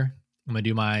in here, I'm going to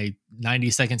do my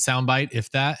 90-second soundbite,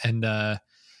 if that, and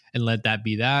let that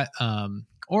be that.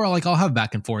 Or like I'll have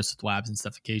back and forth with Wabs and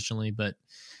stuff occasionally, but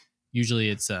usually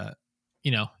it's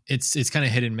it's kind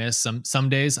of hit and miss. Some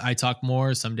days I talk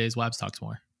more, some days Wabs talks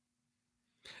more.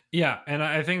 Yeah, and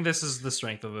I think this is the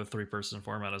strength of the 3-person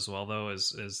format as well, though,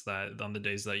 is that on the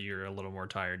days that you're a little more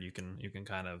tired, you can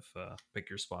kind of pick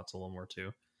your spots a little more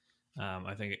too.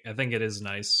 I think it is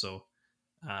nice. So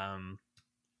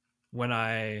when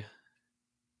I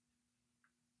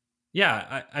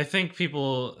think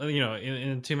people, in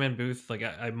a 2-man booth, like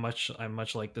I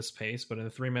much like this pace, but in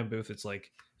a 3-man booth, it's like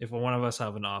if one of us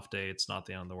have an off day, it's not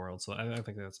the end of the world. So I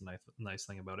think that's a nice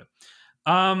thing about it.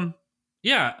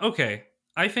 Yeah. Okay.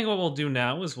 I think what we'll do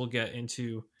now is we'll get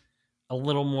into a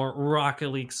little more Rocket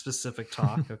League specific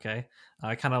talk. Okay.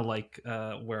 I kind of like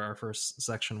where our first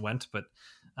section went, but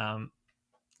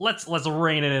let's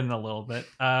rein it in a little bit.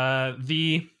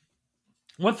 The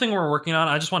one thing we're working on,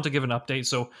 I just want to give an update.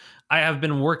 So I have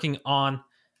been working on,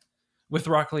 with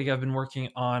Rocket League, I've been working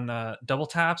on double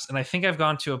taps, and I think I've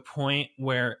gone to a point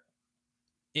where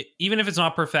even if it's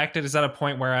not perfected, it's at a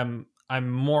point where I'm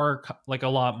more like a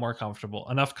lot more comfortable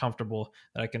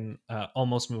that I can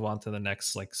almost move on to the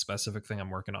next like specific thing I'm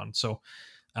working on. So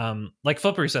like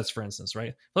flip resets, for instance,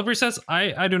 right? Flip resets,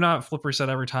 I do not flip reset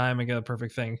every time I get a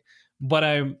perfect thing, but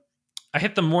I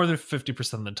hit them more than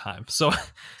 50% of the time. So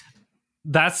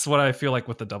that's what I feel like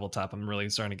with the double tap I'm really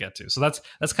starting to get to. So that's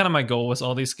kind of my goal with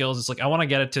all these skills. It's like I want to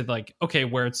get it to like, okay,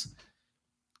 where it's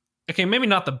okay, maybe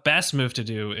not the best move to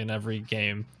do in every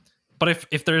game, but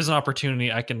if there is an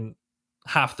opportunity, I can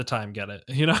half the time get it,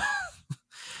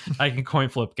 I can coin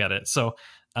flip get it. So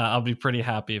I'll be pretty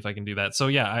happy if I can do that. So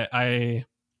yeah, I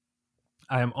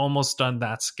am almost done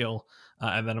that skill,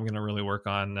 and then I'm going to really work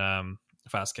on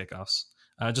fast kickoffs.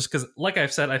 Just because, like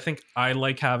I've said, I think I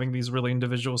like having these really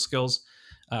individual skills,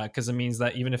 because it means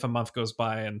that even if a month goes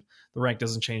by and the rank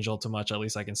doesn't change all too much, at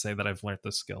least I can say that I've learned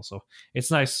this skill. So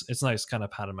it's nice. It's nice, kind of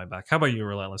pat on my back. How about you,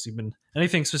 Relentless?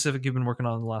 Anything specific you've been working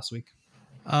on the last week?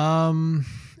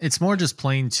 It's more just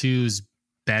playing twos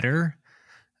better.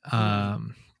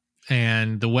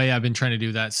 And the way I've been trying to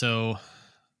do that. So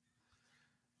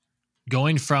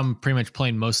going from pretty much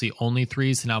playing mostly only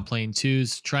threes to now playing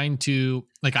twos, trying to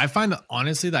like, I find that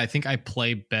honestly that I think I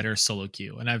play better solo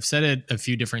queue. And I've said it a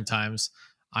few different times.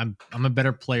 I'm a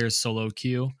better player solo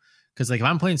queue. Cause like if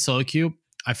I'm playing solo queue,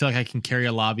 I feel like I can carry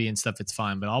a lobby and stuff. It's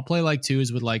fine, but I'll play like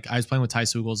twos with like, I was playing with Ty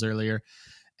Sugals earlier.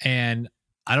 And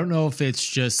I don't know if it's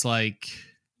just like,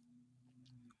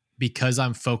 because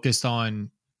I'm focused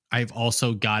on, I've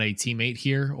also got a teammate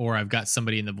here or I've got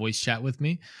somebody in the voice chat with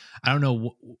me. I don't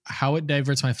know how it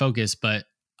diverts my focus, but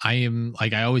I am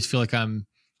like, I always feel like I'm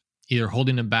either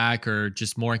holding them back or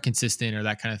just more inconsistent or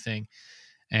that kind of thing.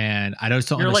 And I just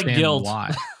don't You're like understand guilt.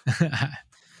 why.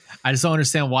 I just don't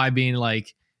understand why being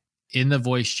like in the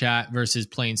voice chat versus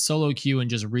playing solo queue and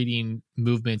just reading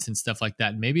movements and stuff like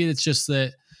that. Maybe it's just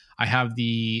that I have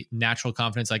the natural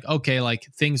confidence, like, okay, like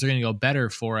things are going to go better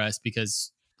for us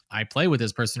because I play with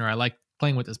this person or I like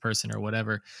playing with this person or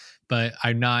whatever, but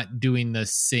I'm not doing the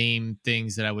same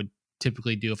things that I would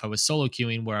typically do if I was solo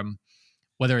queuing where I'm,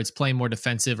 whether it's playing more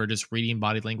defensive or just reading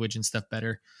body language and stuff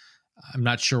better. I'm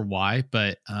not sure why,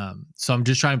 but so I'm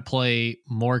just trying to play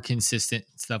more consistent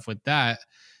stuff with that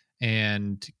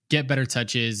and get better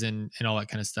touches and all that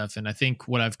kind of stuff. And I think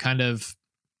what I've kind of,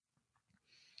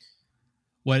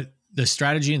 what the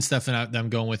strategy and stuff that I'm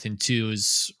going with in two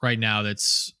is right now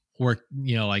that's work,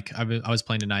 you know, like I was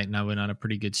playing tonight and I went on a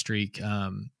pretty good streak.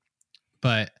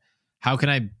 But how can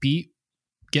I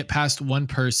get past one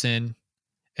person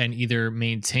and either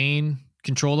maintain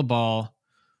control of the ball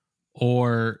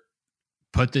or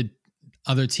put the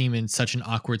other team in such an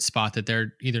awkward spot that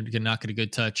they're either not get a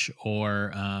good touch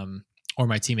or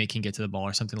my teammate can get to the ball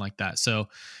or something like that. So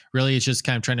really it's just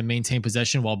kind of trying to maintain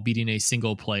possession while beating a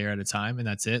single player at a time. And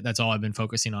that's it. That's all I've been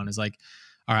focusing on is like,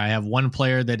 all right, I have one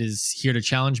player that is here to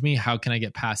challenge me. How can I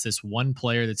get past this one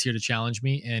player that's here to challenge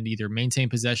me and either maintain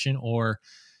possession or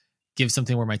give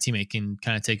something where my teammate can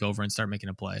kind of take over and start making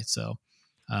a play. So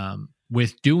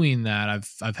with doing that,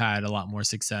 I've had a lot more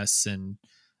success and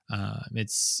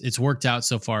it's worked out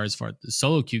so far as the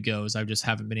solo queue goes. I just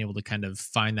haven't been able to kind of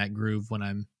find that groove when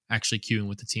I'm actually queuing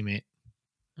with the teammate.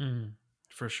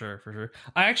 For sure.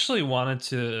 I actually wanted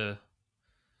to,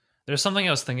 there's something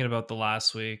I was thinking about the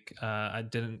last week. I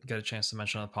didn't get a chance to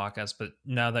mention on the podcast, but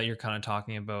now that you're kind of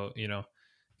talking about, you know,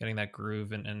 getting that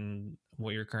groove and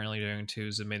what you're currently doing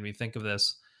too, it made me think of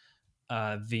this.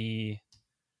 The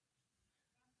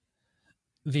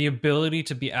ability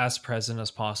to be as present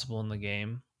as possible in the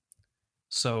game.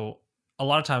 So a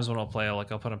lot of times when I'll play, I'll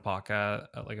put a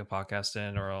podcast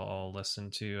in, or I'll listen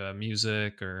to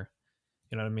music, or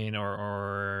you know what I mean,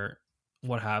 or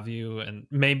what have you, and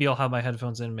maybe I'll have my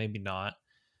headphones in, maybe not.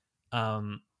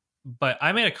 But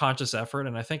I made a conscious effort,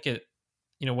 and I think it,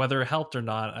 you know, whether it helped or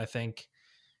not, I think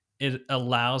it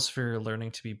allows for your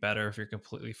learning to be better if you're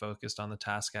completely focused on the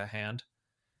task at hand.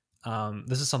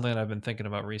 This is something that I've been thinking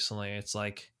about recently. It's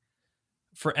like,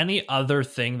 for any other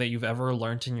thing that you've ever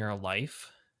learned in your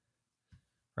life,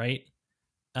 right?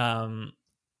 A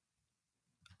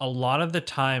lot of the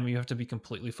time you have to be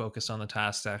completely focused on the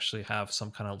task to actually have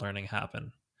some kind of learning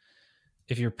happen.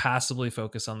 If you're passively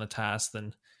focused on the task,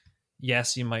 then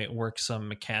yes, you might work some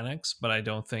mechanics, but I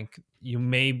don't think you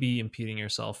may be impeding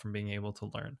yourself from being able to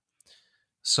learn.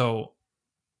 So,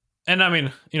 and I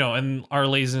mean, you know, and our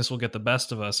laziness will get the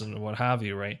best of us and what have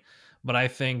you, right? But I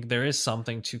think there is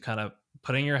something to kind of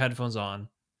putting your headphones on,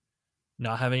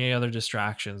 not having any other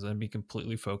distractions, and be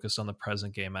completely focused on the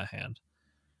present game at hand.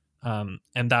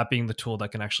 And that being the tool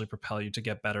that can actually propel you to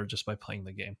get better just by playing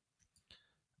the game.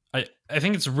 I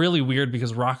think it's really weird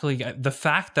because Rocket League, the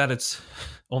fact that it's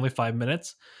only 5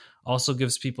 minutes also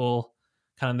gives people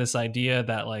kind of this idea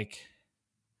that like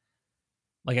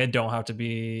I don't have to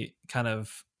be kind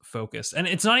of focused. And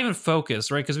it's not even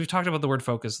focused, right? Because we've talked about the word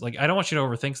focus. Like, I don't want you to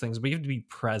overthink things, but you have to be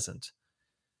present,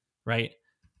 right?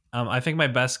 I think my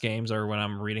best games are when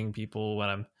I'm reading people, when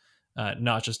I'm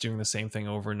not just doing the same thing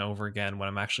over and over again, when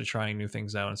I'm actually trying new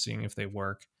things out and seeing if they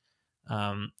work.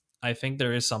 I think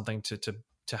there is something to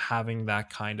having that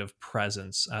kind of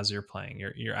presence as you're playing.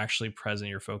 You're actually present.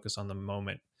 You're focused on the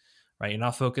moment, right? You're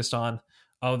not focused on,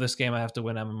 oh, this game I have to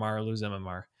win MMR or lose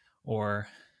MMR, or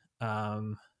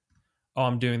oh,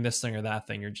 I'm doing this thing or that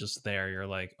thing. You're just there. You're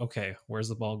like, okay, where's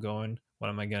the ball going? What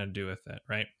am I going to do with it,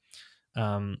 right?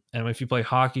 And if you play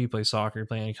hockey, you play soccer, you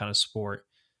play any kind of sport,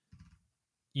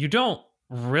 you don't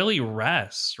really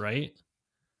rest, right?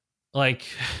 Like,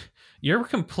 you're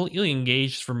completely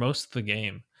engaged for most of the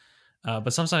game.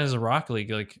 But sometimes in Rocket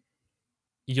League, like,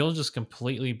 you'll just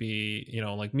completely be, you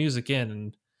know, like music in,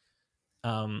 and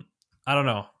I don't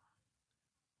know.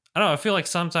 I feel like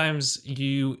sometimes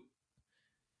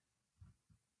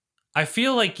I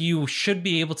feel like you should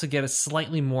be able to get a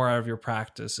slightly more out of your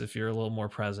practice if you're a little more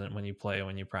present when you play,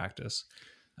 when you practice,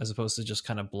 as opposed to just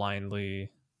kind of blindly,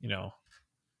 you know,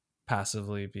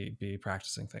 passively be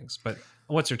practicing things. But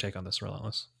what's your take on this,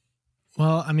 Relentless?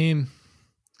 Well, I mean,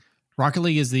 Rocket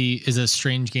League is a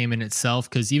strange game in itself,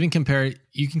 because you can compare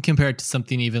it to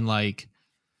something even like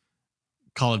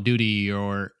Call of Duty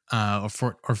or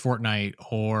Fortnite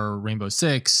or Rainbow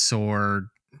Six or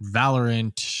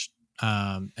Valorant,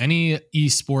 any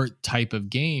esport type of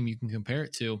game you can compare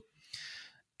it to.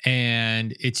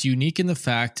 And it's unique in the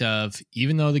fact of,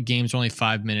 even though the game's only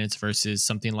 5 minutes versus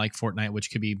something like Fortnite, which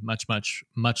could be much, much,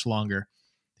 much longer,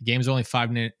 the game's only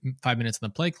 5 minutes on the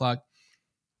play clock.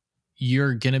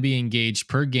 You're going to be engaged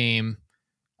per game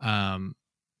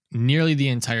nearly the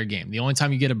entire game. The only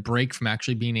time you get a break from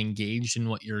actually being engaged in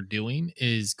what you're doing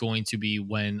is going to be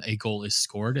when a goal is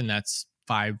scored, and that's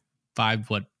 7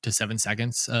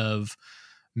 seconds of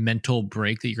mental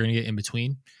break that you're going to get in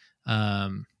between.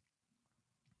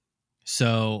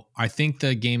 So I think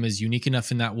the game is unique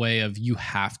enough in that way of, you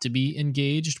have to be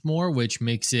engaged more, which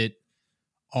makes it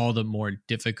all the more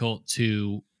difficult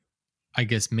to, I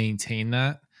guess, maintain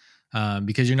that,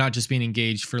 because you're not just being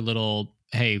engaged for little,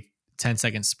 hey,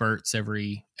 10-second spurts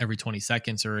every 20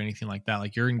 seconds or anything like that.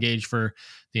 Like, you're engaged for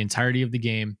the entirety of the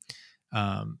game.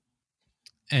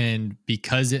 And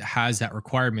because it has that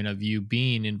requirement of you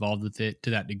being involved with it to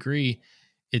that degree,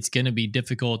 it's going to be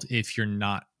difficult if you're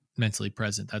not mentally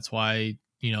present. That's why,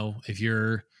 you know, if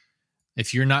you're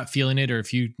not feeling it, or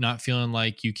if you're not feeling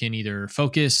like you can either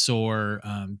focus or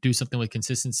do something with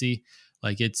consistency,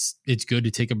 like it's good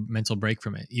to take a mental break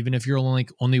from it. Even if you're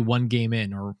only one game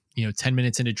in, or, you know, 10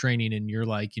 minutes into training, and you're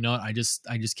like, you know what, I just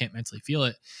can't mentally feel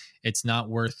it. It's not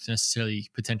worth necessarily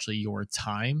potentially your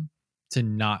time to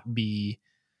not be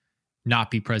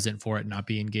present for it, not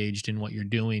be engaged in what you're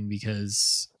doing.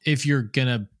 Because if you're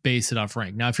gonna base it off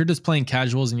rank, now if you're just playing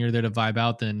casuals and you're there to vibe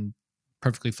out, then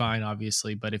perfectly fine,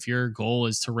 obviously. But if your goal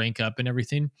is to rank up and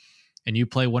everything, and you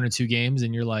play 1 or 2 games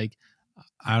and you're like,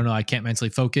 I don't know, I can't mentally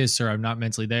focus, or I'm not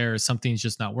mentally there, or something's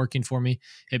just not working for me,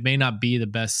 it may not be the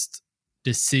best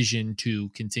decision to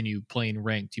continue playing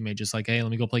ranked. You may just like, hey, let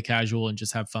me go play casual and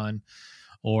just have fun,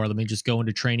 or let me just go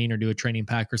into training or do a training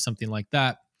pack or something like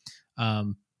that.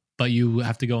 But you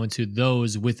have to go into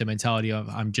those with the mentality of,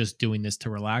 I'm just doing this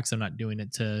to relax. I'm not doing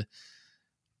it to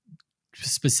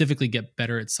specifically get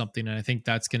better at something. And I think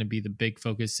that's going to be the big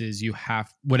focus, is you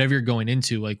have, whatever you're going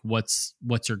into, like what's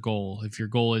your goal? If your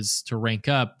goal is to rank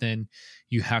up, then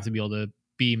you have to be able to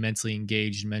be mentally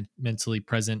engaged and mentally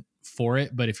present for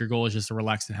it. But if your goal is just to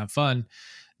relax and have fun,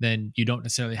 then you don't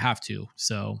necessarily have to.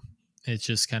 So it's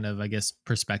just kind of, I guess,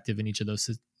 perspective in each of those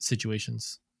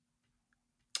situations.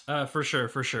 For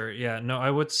sure. Yeah, no, I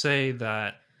would say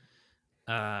that,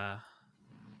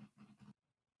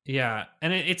 yeah,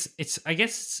 and it's I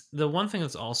guess the one thing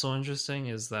that's also interesting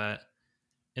is that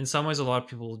in some ways, a lot of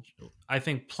people, I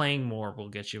think, playing more will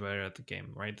get you better at the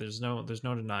game, right? There's no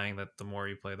denying that the more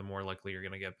you play, the more likely you're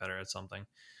going to get better at something.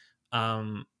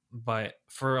 But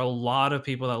for a lot of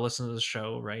people that listen to the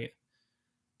show, right?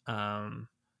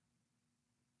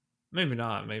 Maybe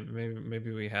not.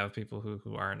 Maybe we have people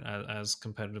who aren't as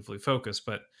competitively focused,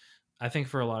 but I think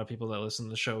for a lot of people that listen to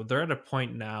the show, they're at a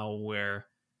point now where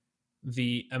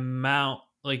the amount,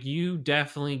 like, you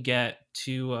definitely get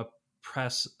to a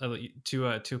press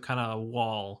to kind of a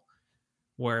wall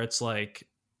where it's like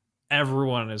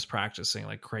everyone is practicing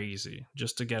like crazy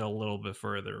just to get a little bit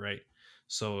further, right?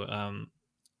 So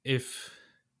if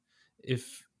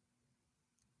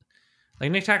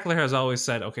like Nick Tackler has always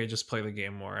said, okay, just play the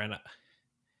game more. And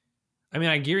I mean,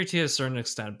 I guarantee to a certain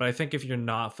extent, but I think if you're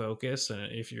not focused,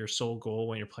 and if your sole goal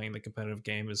when you're playing the competitive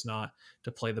game is not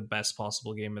to play the best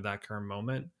possible game at that current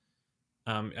moment,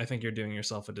 I think you're doing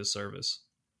yourself a disservice.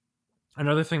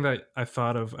 Another thing that I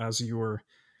thought of as you were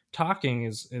talking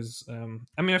is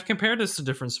I mean, I've compared this to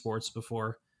different sports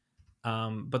before,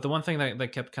 but the one thing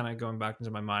that kept kind of going back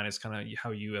into my mind is kind of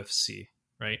how UFC,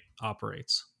 right,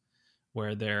 operates,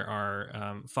 where there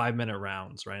are 5-minute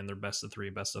rounds, right, and they're best of 3,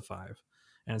 best of 5.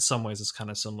 And in some ways, it's kind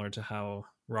of similar to how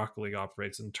Rocket League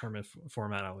operates in tournament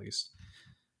format, at least.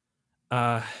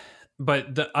 But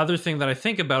the other thing that I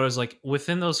think about is, like,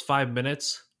 within those 5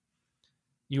 minutes,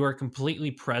 you are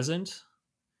completely present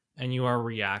and you are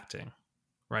reacting,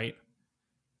 right?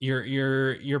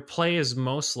 Your play is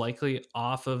most likely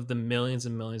off of the millions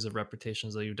and millions of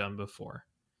repetitions that you've done before.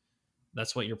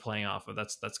 That's what you're playing off of.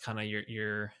 That's kind of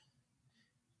your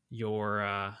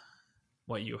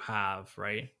what you have,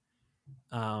 right?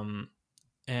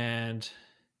 And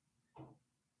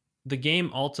the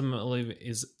game ultimately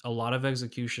is a lot of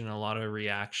execution, a lot of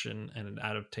reaction, and an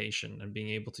adaptation, and being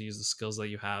able to use the skills that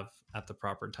you have at the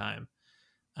proper time.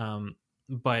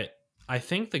 But I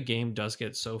think the game does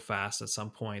get so fast at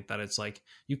some point that it's like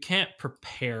you can't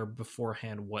prepare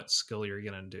beforehand what skill you're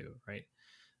gonna do, right?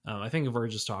 I think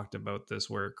Verge just talked about this,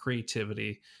 where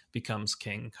creativity becomes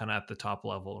king, kind of at the top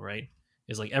level, right?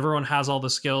 Is like everyone has all the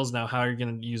skills now. How are you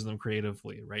going to use them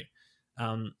creatively, right?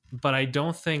 But I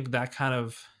don't think that kind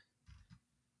of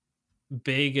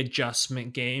big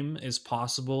adjustment game is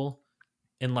possible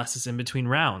unless it's in between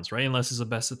rounds, right? Unless it's a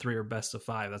best of 3 or best of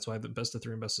 5. That's why the best of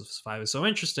 3 and best of 5 is so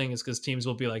interesting, is because teams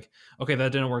will be like, okay,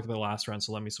 that didn't work in the last round,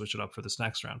 so let me switch it up for this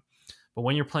next round. But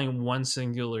when you're playing one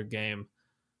singular game,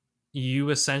 you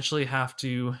essentially have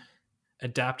to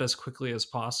adapt as quickly as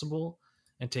possible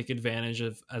and take advantage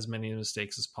of as many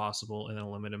mistakes as possible in a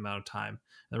limited amount of time.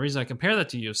 And the reason I compare that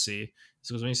to UFC is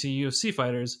because when you see UFC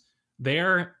fighters,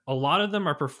 a lot of them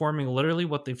are performing literally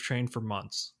what they've trained for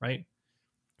months, right?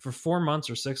 For 4 months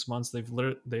or 6 months,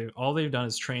 all they've done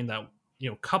is train that,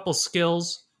 couple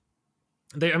skills.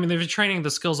 They've been training the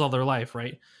skills all their life,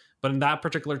 right? But in that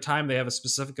particular time, they have a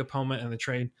specific opponent and they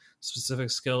train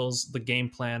specific skills, the game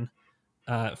plan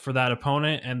for that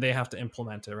opponent, and they have to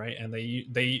implement it, right? And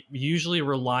they usually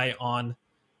rely on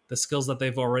the skills that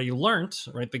they've already learned,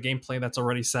 right? The gameplay that's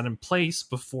already set in place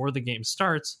before the game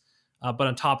starts. But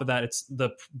on top of that, it's the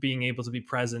being able to be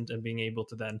present and being able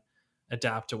to then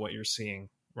adapt to what you're seeing,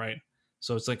 right?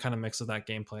 So it's like kind of mix of that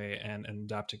gameplay and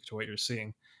adapting to what you're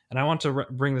seeing. And I want to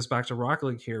bring this back to Rocket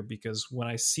League here, because when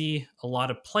I see a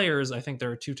lot of players, I think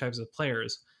there are two types of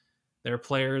players. There are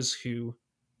players who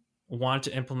want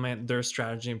to implement their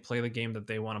strategy and play the game that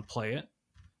they want to play it.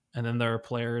 And then there are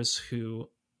players who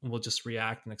will just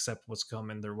react and accept what's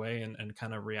coming their way and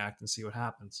kind of react and see what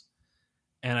happens.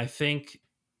 And I think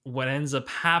what ends up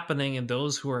happening, in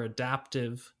those who are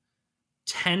adaptive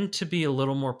tend to be a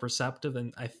little more perceptive,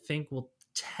 and I think will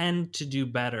tend to do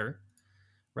better,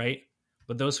 right?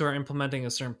 But those who are implementing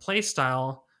a certain play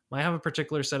style might have a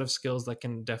particular set of skills that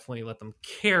can definitely let them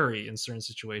carry in certain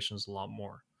situations a lot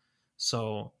more.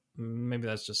 So maybe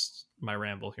that's just my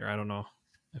ramble here. I don't know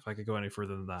if I could go any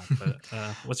further than that, but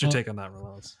what's your take on that,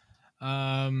 Relentless?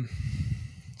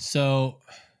 So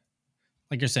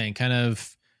like you're saying, kind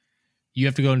of, you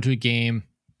have to go into a game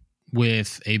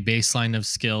with a baseline of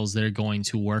skills that are going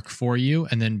to work for you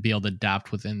and then be able to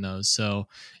adapt within those. So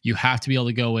you have to be able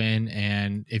to go in,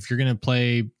 and if you're going to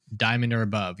play diamond or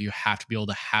above, you have to be able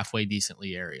to halfway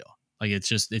decently aerial. Like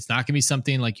it's not going to be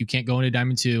something like you can't go into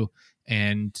diamond 2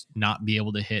 and not be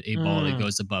able to hit a ball that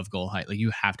goes above goal height. Like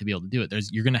you have to be able to do it.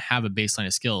 You're going to have a baseline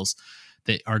of skills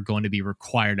that are going to be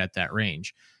required at that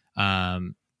range.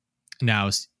 Now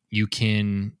you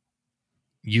can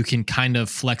kind of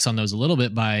flex on those a little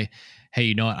bit by, hey,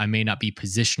 you know what? I may not be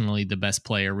positionally the best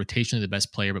player, rotationally the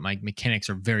best player, but my mechanics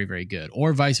are very, very good.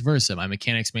 Or vice versa. My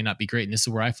mechanics may not be great. And this is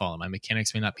where I fall. My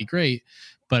mechanics may not be great,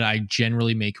 but I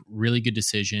generally make really good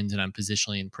decisions and I'm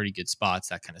positionally in pretty good spots,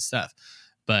 that kind of stuff.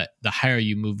 But the higher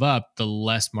you move up, the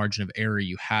less margin of error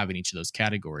you have in each of those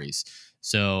categories.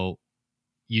 So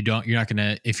you're not going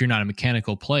to, if you're not a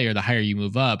mechanical player, the higher you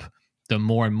move up, the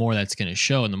more and more that's going to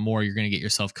show, and the more you're going to get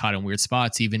yourself caught in weird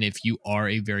spots. Even if you are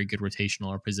a very good rotational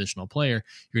or positional player,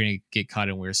 you're going to get caught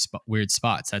in weird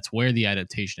spots. That's where the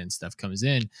adaptation and stuff comes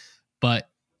in. But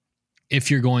if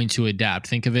you're going to adapt,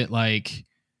 think of it like,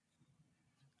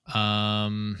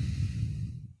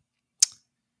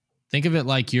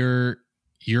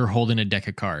 you're holding a deck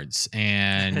of cards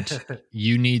and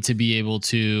you need to be able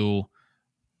to,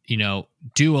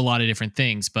 do a lot of different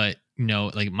things. But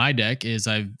like my deck is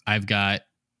I've got,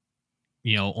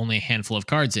 only a handful of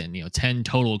cards in, 10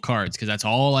 total cards, because that's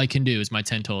all I can do is my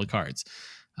 10 total cards.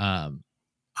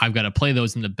 I've got to play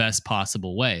those in the best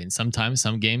possible way. And sometimes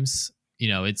some games,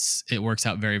 it works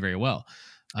out very, very well.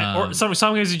 Or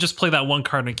some games you just play that one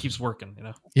card and it keeps working,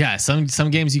 Yeah, some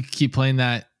games you keep playing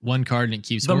that one card and it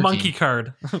keeps working. The monkey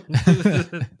card.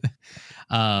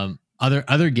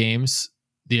 Other games,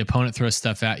 the opponent throws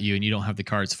stuff at you and you don't have the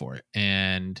cards for it.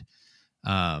 And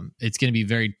it's going to be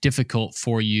very difficult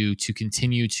for you to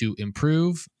continue to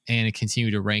improve and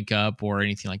continue to rank up or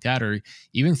anything like that, or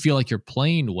even feel like you're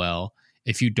playing well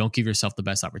if you don't give yourself the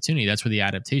best opportunity. That's where the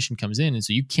adaptation comes in. And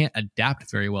so you can't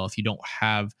adapt very well if you don't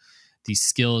have the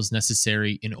skills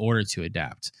necessary in order to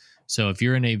adapt. So if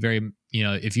you're in a very,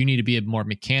 if you need to be a more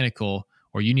mechanical,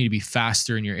 or you need to be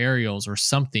faster in your aerials or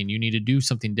something, you need to do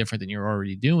something different than you're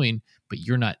already doing, but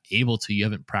you're not able to, you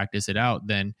haven't practiced it out,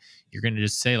 then you're going to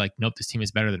just say like, nope, this team is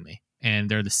better than me. And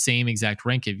they're the same exact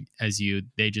rank as you.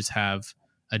 They just have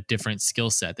a different skill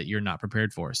set that you're not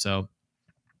prepared for. So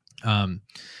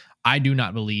I do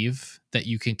not believe that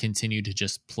you can continue to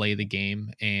just play the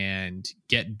game and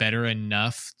get better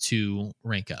enough to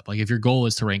rank up. Like if your goal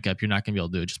is to rank up, you're not going to be able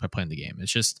to do it just by playing the game.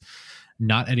 It's just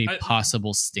not at a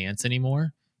possible stance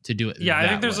anymore to do it. Yeah, I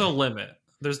think there's way. a limit.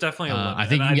 There's definitely a limit. I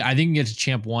think you can get to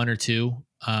champ 1 or 2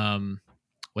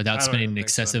 without spending an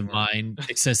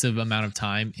excessive amount of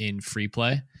time in free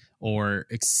play or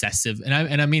excessive. And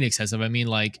I mean excessive. I mean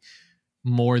like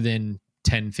more than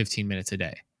 10, 15 minutes a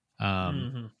day.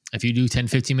 If you do 10,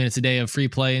 15 minutes a day of free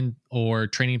play or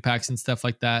training packs and stuff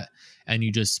like that, and you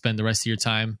just spend the rest of your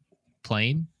time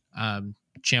playing,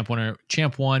 champ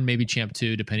 1, maybe champ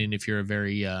 2, depending if you're a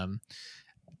very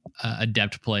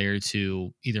adept player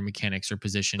to either mechanics or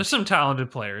position. There's some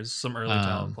talented players, some early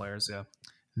talented players, yeah.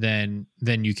 Then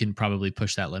you can probably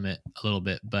push that limit a little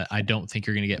bit, but I don't think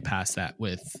you're going to get past that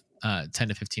with 10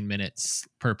 to 15 minutes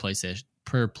per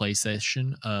play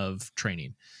session of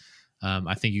training.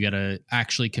 I think you got to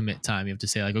actually commit time. You have to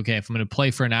say like, okay, if I'm going to play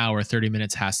for an hour, 30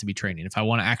 minutes has to be training. If I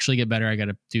want to actually get better, I got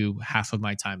to do half of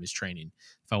my time is training.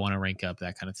 If I want to rank up,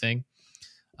 that kind of thing.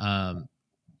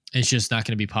 It's just not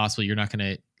going to be possible. You're not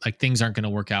going to things aren't going to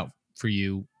work out for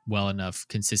you well enough,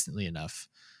 consistently enough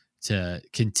to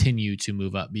continue to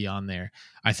move up beyond there.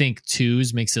 I think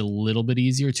 2s makes it a little bit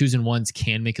easier. 2s and 1s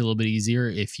can make it a little bit easier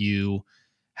if you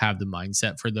have the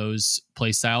mindset for those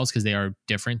play styles because they are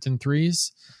different than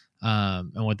 3s.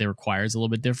 And what they require is a little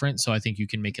bit different. So I think you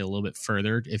can make it a little bit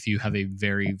further if you have a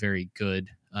very, very good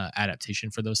adaptation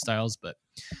for those styles. But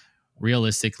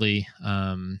realistically,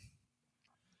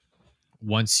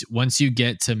 once you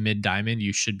get to mid diamond,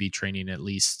 you should be training at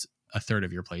least a third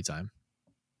of your playtime.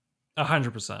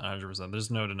 100%. There's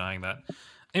no denying that.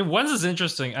 And 1s is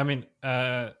interesting. I mean,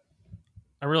 I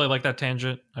really like that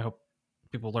tangent. I hope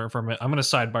people learn from it. I'm going to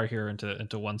sidebar here into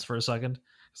 1s for a second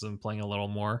because I'm playing a little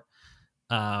more.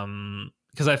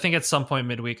 Because I think at some point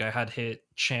midweek I had hit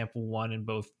champ 1 in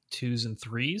both 2s and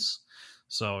 3s.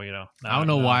 So, you know, I don't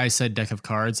know why I said deck of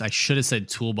cards. I should have said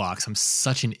toolbox. I'm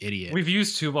such an idiot. We've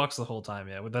used toolbox the whole time.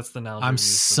 Yeah, that's the analogy. I'm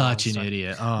such an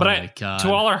idiot. Oh but my God.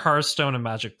 To all our Hearthstone and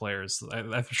Magic players,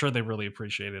 I'm sure they really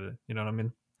appreciated it. You know what I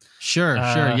mean? Sure.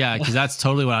 Yeah, because that's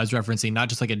totally what I was referencing. Not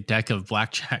just like a deck of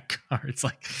blackjack cards,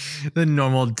 like the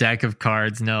normal deck of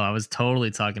cards. No, I was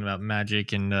totally talking about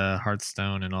Magic and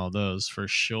Hearthstone and all those for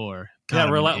sure. God, yeah,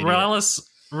 Relentless.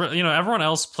 You know, everyone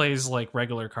else plays like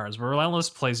regular cards, but Relentless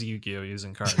plays Yu-Gi-Oh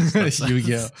using cards.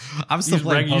 Yu-Gi-Oh. I'm still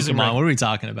playing Pokemon. What are we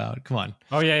talking about? Come on.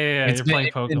 Oh yeah. You're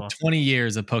playing Pokemon. It's been 20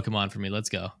 years of Pokemon for me. Let's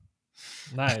go.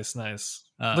 Nice.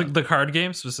 The card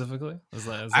game specifically? Is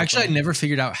that actually, I never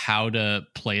figured out how to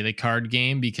play the card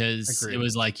game because it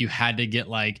was like you had to get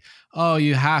like, oh,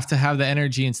 you have to have the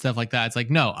energy and stuff like that. It's like,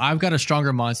 no, I've got a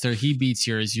stronger monster. He beats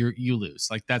yours. You lose.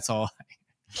 Like that's all.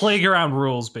 Playground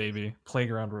rules, baby.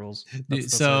 Playground rules.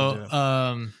 That's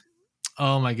oh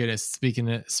my goodness.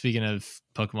 Speaking of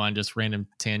Pokemon, just random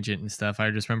tangent and stuff.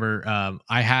 I just remember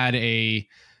I had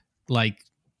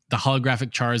the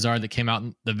holographic Charizard that came out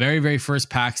in the very, very first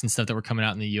packs and stuff that were coming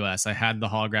out in the US. I had the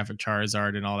holographic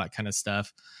Charizard and all that kind of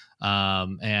stuff.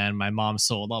 And my mom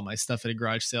sold all my stuff at a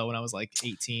garage sale when I was like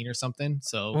 18 or something.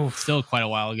 So still quite a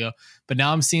while ago, but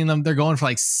now I'm seeing them. They're going for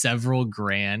like several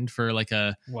grand for like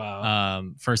a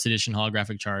first edition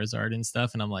holographic Charizard and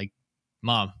stuff. And I'm like,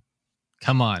 Mom,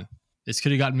 come on. This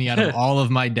could have gotten me out of all of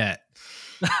my debt.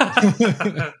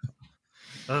 Fair.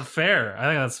 I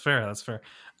think that's fair. That's fair.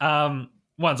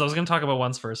 1s. I was going to talk about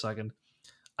 1s for a second.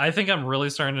 I think I'm really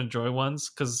starting to enjoy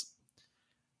 1s because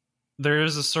there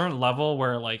is a certain level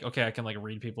where like, okay, I can like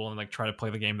read people and like try to play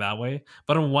the game that way.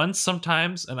 But in 1s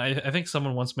sometimes, and I think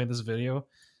someone once made this video,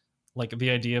 like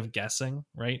the idea of guessing,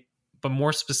 right? But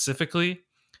more specifically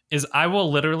is I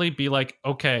will literally be like,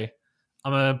 okay,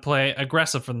 I'm going to play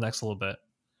aggressive for the next little bit.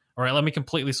 All right, let me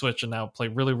completely switch and now play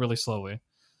really, really slowly.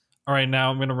 All right,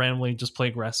 now I'm going to randomly just play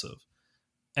aggressive.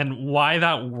 And why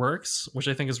that works, which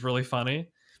I think is really funny,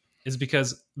 is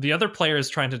because the other player is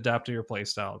trying to adapt to your play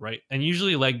style, right? And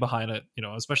usually lag behind it, you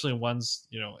know, especially in 1s,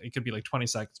 you know, it could be like 20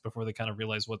 seconds before they kind of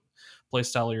realize what play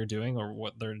style you're doing or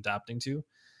what they're adapting to.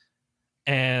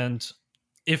 And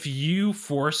if you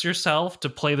force yourself to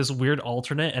play this weird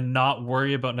alternate and not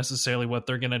worry about necessarily what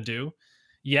they're going to do,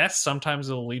 yes, sometimes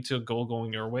it'll lead to a goal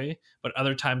going your way, but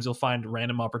other times you'll find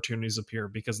random opportunities appear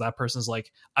because that person's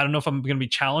like, I don't know if I'm going to be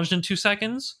challenged in 2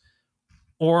 seconds,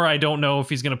 or I don't know if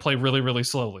he's going to play really, really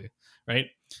slowly, right?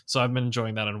 So I've been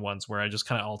enjoying that in 1s where I just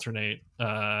kind of alternate,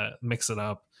 mix it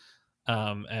up,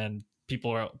 and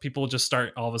people just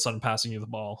start all of a sudden passing you the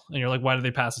ball, and you're like, why did they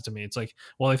pass it to me? It's like,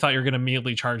 well, they thought you're going to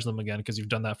immediately charge them again because you've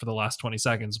done that for the last 20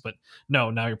 seconds, but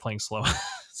no, now you're playing slow.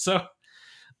 So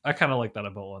I kind of like that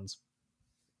about 1s.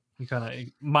 You kind of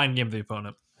mind game the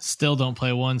opponent. Still don't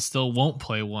play ones. Still won't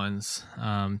play ones.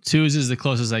 Twos is the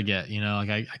closest I get. You know, like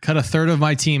I cut a third of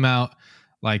my team out.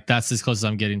 Like that's as close as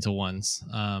I'm getting to ones.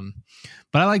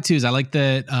 But I like twos. I like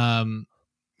that.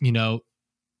 You know,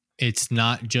 it's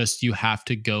not just you have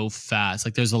to go fast.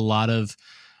 Like there's a lot of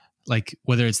like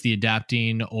whether it's the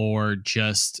adapting or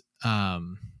just you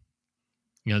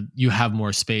know, you have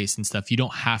more space and stuff. You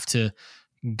don't have to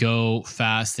go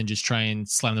fast and just try and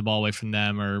slam the ball away from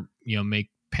them or, you know,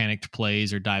 make panicked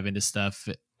plays or dive into stuff,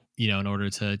 you know, in order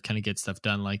to kind of get stuff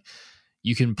done. Like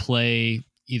you can play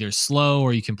either slow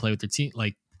or you can play with your team,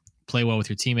 like play well with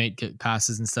your teammate, get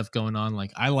passes and stuff going on.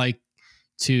 Like I like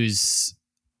twos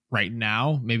right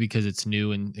now, maybe because it's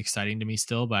new and exciting to me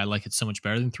still, but I like it so much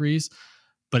better than threes.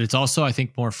 But it's also, I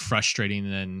think, more frustrating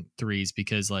than threes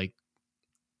because like,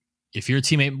 if your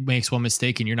teammate makes one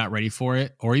mistake and you're not ready for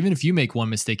it, or even if you make one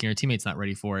mistake and your teammate's not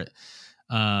ready for it,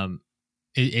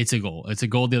 it's a goal. It's a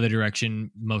goal the other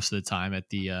direction most of the time at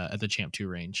the Champ 2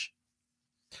 range.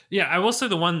 Yeah, I will say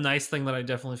the one nice thing that I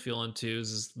definitely feel in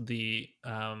twos is the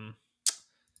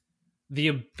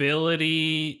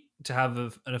ability to have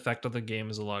an effect on the game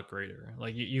is a lot greater.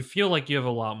 Like you feel like you have a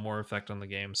lot more effect on the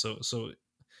game. So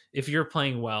if you're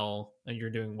playing well and you're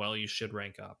doing well, you should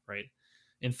rank up, right?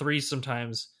 In threes,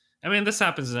 sometimes. I mean, this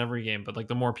happens in every game, but like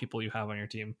the more people you have on your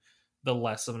team, the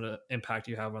less of an impact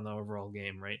you have on the overall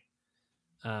game, right?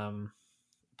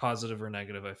 Positive or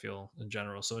negative, I feel in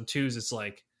general. So in twos, it's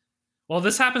like, well,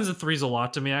 this happens in threes a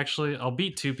lot to me, actually. I'll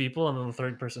beat two people and then the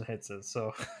third person hits it.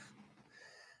 So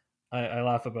I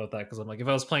laugh about that because I'm like, if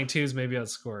I was playing twos, maybe I'd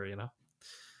score, you know?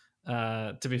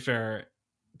 To be fair,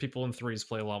 people in threes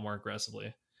play a lot more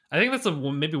aggressively. I think that's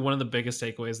maybe one of the biggest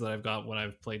takeaways that I've got when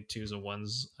I've played twos and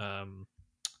ones.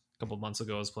 Couple of months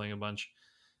ago I was playing a bunch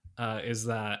is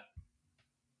that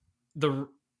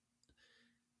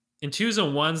in twos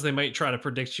and ones they might try to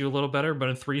predict you a little better, but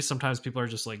in threes sometimes people are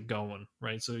just like going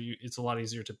right, so it's a lot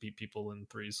easier to beat people in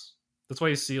threes. That's why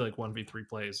you see like 1v3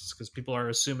 plays, because people are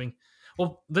assuming,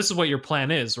 well, this is what your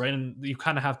plan is, right? And you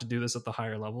kind of have to do this at the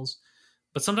higher levels,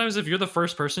 but sometimes if you're the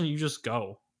first person, you just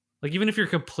go, like even if you're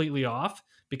completely off,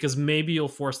 because maybe you'll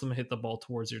force them to hit the ball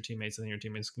towards your teammates and then your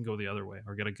teammates can go the other way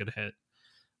or get a good hit.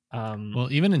 Well,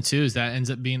 even in twos, that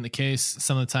ends up being the case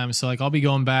some of the time. So like I'll be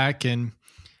going back and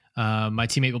my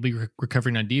teammate will be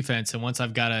recovering on defense. And once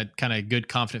I've got a kind of good,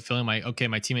 confident feeling, my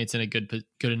teammate's in a good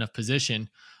enough position,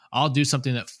 I'll do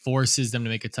something that forces them to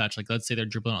make a touch. Like let's say they're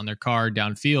dribbling on their car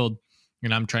downfield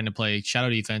and I'm trying to play shadow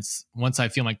defense. Once I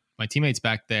feel my teammate's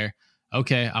back there,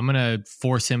 okay, I'm going to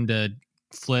force him to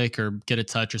flick or get a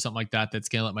touch or something like that. That's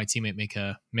going to let my teammate make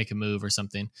a move or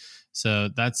something. So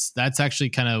that's actually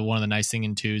kind of one of the nice thing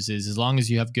in twos is as long as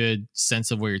you have good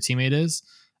sense of where your teammate is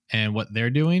and what they're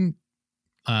doing,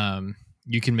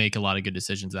 you can make a lot of good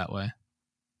decisions that way.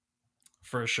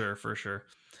 For sure.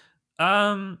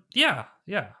 Yeah.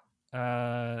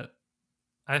 I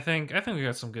think we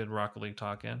got some good Rocket League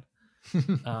talk in.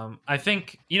 I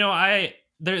think, you know,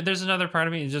 there's another part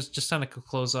of me just kind of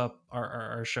close up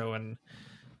our show, and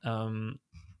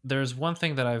there's one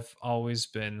thing that I've always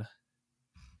been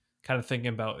kind of thinking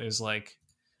about is like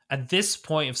at this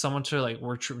point, if someone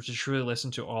were to truly listen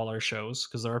to all our shows,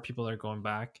 because there are people that are going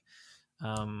back,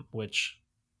 which,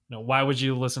 you know, why would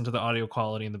you listen to the audio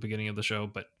quality in the beginning of the show?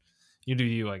 But you do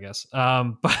you, I guess.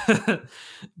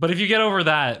 But if you get over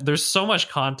that, there's so much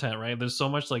content, right? There's so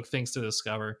much like things to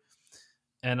discover,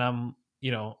 and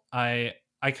you know, I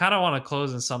kind of want to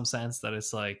close in some sense that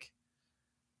it's like,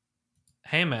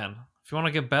 hey man, if you want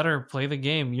to get better, play the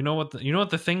game. You know what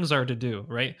the things are to do,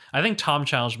 right? I think Tom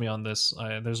challenged me on this.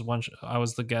 There's one, I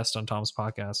was the guest on Tom's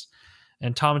podcast,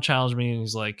 and Tom challenged me and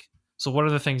he's like, so what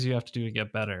are the things you have to do to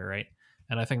get better, right?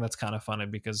 And I think that's kind of funny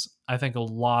because I think a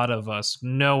lot of us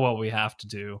know what we have to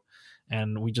do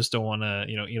and we just don't want to,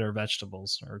 you know, eat our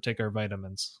vegetables or take our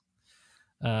vitamins.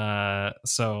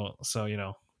 So, you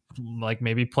know, like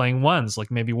maybe playing ones,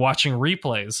 like maybe watching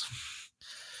replays.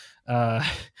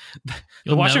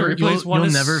 You'll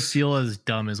never feel as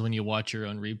dumb as when you watch your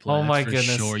own replay. Oh my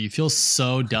goodness. Sure. You feel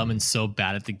so dumb and so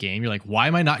bad at the game. You're like, why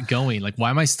am I not going? Like, why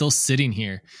am I still sitting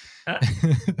here?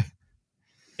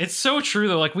 It's so true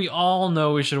though. Like we all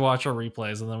know we should watch our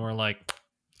replays, and then we're like,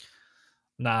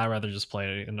 nah, I'd rather just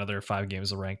play another 5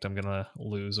 games of ranked. I'm gonna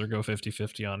lose or go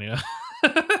 50-50 on you.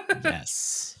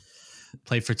 Yes.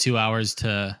 Play for 2 hours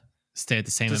to stay at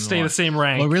the same stay the same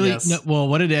rank. Well, really, yes.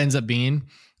 What it ends up being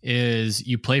is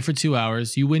you play for 2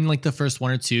 hours, you win like the first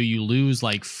 1 or 2, you lose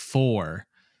like 4,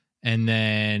 and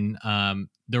then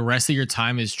the rest of your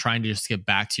time is trying to just get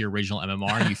back to your original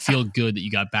MMR. And you feel good that you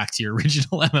got back to your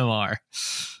original MMR.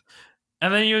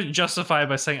 And then you justify it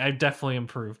by saying, I definitely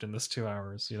improved in this 2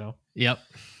 hours, you know? Yep.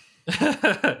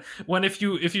 When if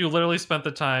you literally spent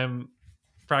the time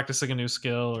practicing a new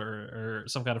skill or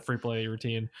some kind of free play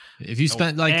routine, if you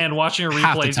spent like and watching your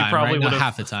half the replays, time, you probably right? would Not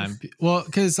half the time. Well,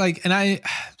 because like, and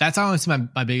that's honestly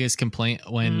my biggest complaint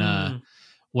when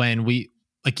we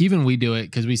like, even we do it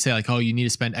because we say like, oh, you need to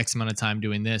spend X amount of time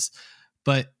doing this,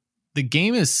 but the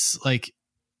game is like,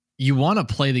 you want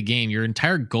to play the game. Your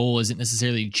entire goal isn't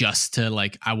necessarily just to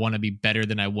like, I want to be better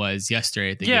than I was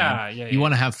yesterday at the game. Yeah. You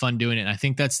want to have fun doing it. And I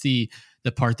think that's the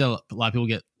part that a lot of people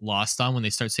get lost on when they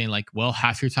start saying like, well,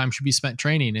 half your time should be spent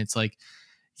training. It's like,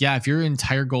 yeah, if your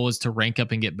entire goal is to rank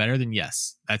up and get better, then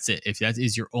yes, that's it. If that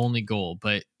is your only goal.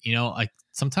 But you know, like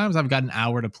sometimes I've got an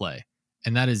hour to play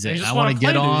and that is it. I want to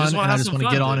get on and I just want to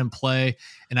get on and play.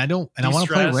 And I want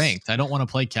to play ranked. I don't want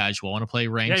to play casual. I want to play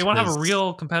ranked. Yeah, you want to have a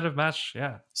real competitive match.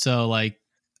 Yeah. So like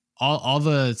all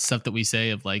the stuff that we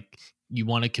say of like, you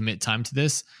want to commit time to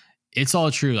this, it's all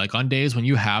true. Like on days when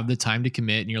you have the time to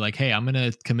commit and you're like, hey, I'm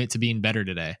going to commit to being better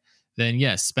today, then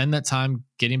yes, spend that time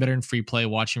getting better in free play,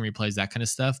 watching replays, that kind of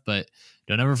stuff. But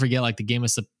don't ever forget, like the game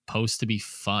is supposed to be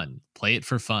fun. Play it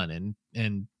for fun.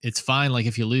 And it's fine. Like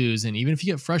if you lose, and even if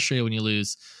you get frustrated when you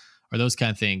lose or those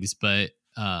kind of things, but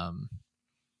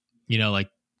you know, like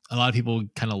a lot of people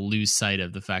kind of lose sight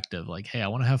of the fact of like, hey, I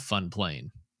want to have fun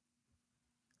playing.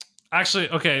 Actually,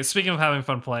 okay, speaking of having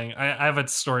fun playing, I have a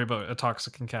story about a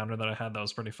toxic encounter that I had that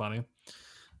was pretty funny.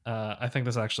 I think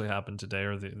this actually happened today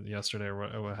or yesterday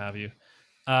or what have you.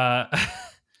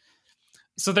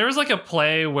 So there was like a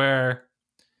play where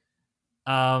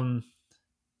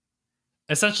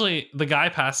essentially the guy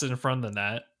passed it in front of the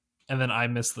net and then I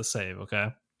missed the save, okay?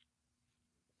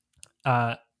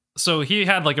 So he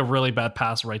had like a really bad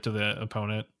pass right to the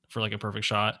opponent for like a perfect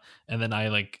shot, and then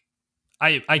I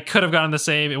could have gotten the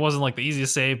save. It wasn't like the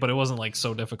easiest save, but it wasn't like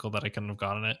so difficult that I couldn't have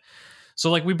gotten it. So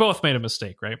like we both made a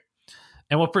mistake, right?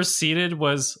 And what proceeded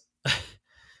was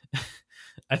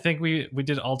I think we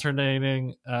did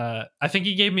alternating. I think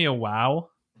he gave me a wow.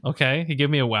 Okay, he gave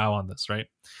me a wow on this, right?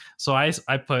 So I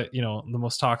put, you know, the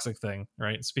most toxic thing,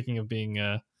 right? Speaking of being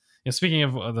speaking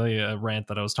of the rant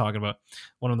that I was talking about,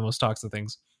 one of the most toxic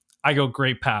things. I go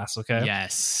great pass, okay?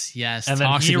 Yes. And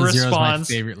then he responds,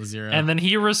 my favorite Lazero. And then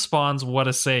he responds, what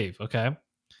a save, okay?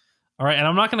 All right, and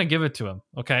I'm not going to give it to him,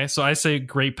 okay? So I say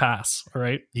great pass, all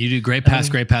right? You do great pass,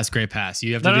 great pass, great pass.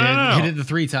 You have to hit it the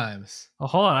 3 times. Oh,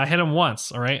 hold on, I hit him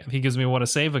once, all right? He gives me what a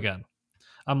save again.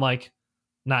 I'm like,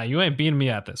 nah, you ain't beating me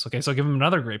at this, okay? So I give him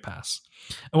another great pass.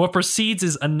 And what proceeds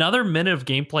is another minute of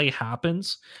gameplay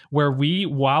happens where we,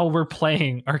 while we're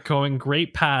playing, are going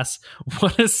great pass,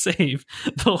 what a save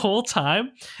the whole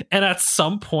time. And at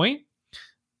some point,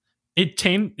 it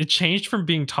changed from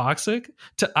being toxic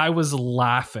to I was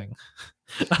laughing.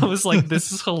 I was like,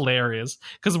 this is hilarious.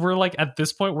 Because we're like, at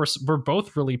this point, we're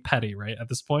both really petty, right? At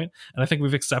this point. And I think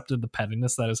we've accepted the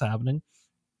pettiness that is happening.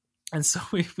 And so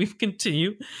we've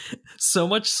continued so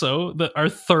much so that our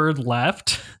third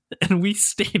left and we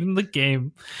stayed in the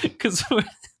game because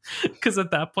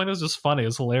at that point it was just funny. It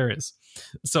was hilarious.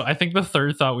 So I think the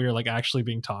third thought we were like actually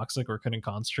being toxic or couldn't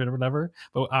concentrate or whatever,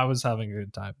 but I was having a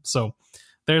good time. So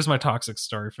there's my toxic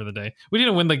story for the day. We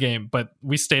didn't win the game, but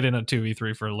we stayed in a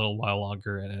 2v3 for a little while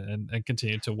longer and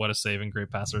continued to what a save and great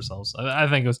pass ourselves. I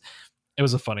think it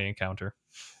was a funny encounter.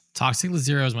 Toxic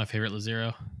Lazero is my favorite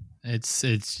Lazero.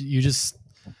 It's you just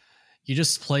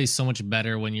play so much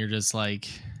better when you're just like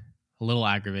a little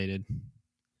aggravated.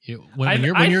 When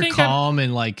you're calm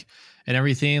and like and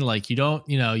everything, like you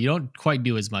don't quite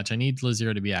do as much. I need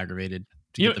Lazero to be aggravated.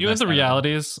 You know the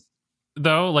reality is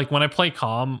though, like when I play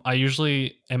calm, I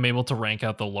usually am able to rank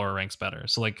out the lower ranks better.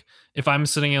 So like if I'm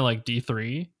sitting in like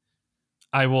D3,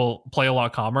 I will play a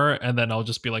lot calmer, and then I'll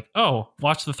just be like, oh,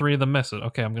 watch the 3 of them miss it.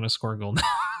 Okay, I'm gonna score a goal now.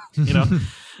 You know.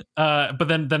 But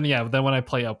then when I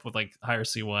play up with like higher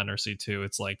C1 or C2,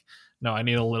 it's like, no, I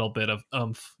need a little bit of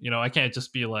oomph. You know, I can't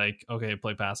just be like, okay,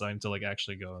 play pass. I need to like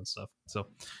actually go and stuff. So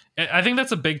I think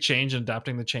that's a big change, and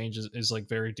adapting the change is like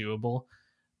very doable.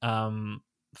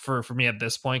 For me at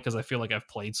this point, because I feel like I've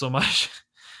played so much.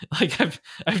 Like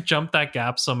I've jumped that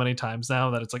gap so many times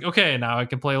now that it's like, okay, now I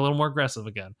can play a little more aggressive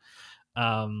again.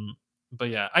 But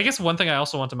yeah, I guess one thing I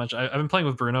also want to mention, I've been playing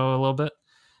with Bruno a little bit.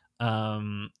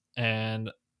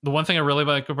 And the one thing I really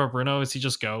like about Bruno is he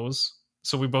just goes.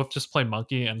 So we both just play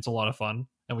monkey, and it's a lot of fun,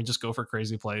 and we just go for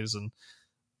crazy plays, and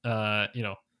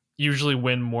usually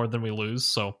win more than we lose.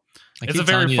 So it's a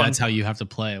very fun. That's how you have to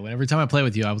play. Every time I play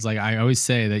with you, I was like, I always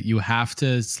say that you have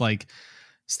to like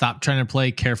stop trying to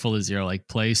play careful as zero, like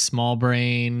play small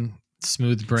brain,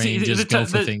 smooth brain, just go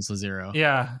for things to zero.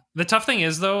 Yeah. The tough thing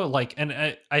is though, like,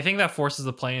 and I think that forces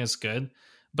the playing is good,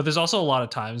 but there's also a lot of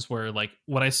times where like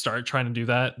when I start trying to do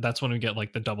that, that's when we get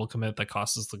like the double commit that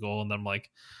costs us the goal. And then I'm like,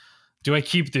 do I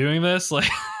keep doing this? Like,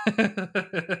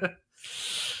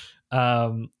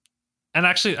 and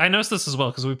actually I noticed this as well,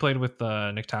 because we played with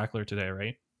Nick Tackler today,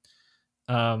 right?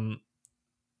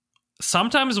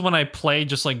 Sometimes when I play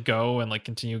just like go and like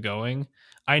continue going,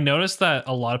 I notice that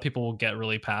a lot of people will get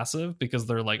really passive because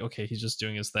they're like, okay, he's just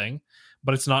doing his thing,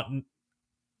 but it's not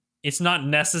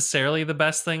necessarily the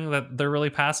best thing that they're really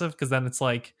passive, because then it's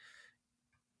like,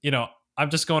 I'm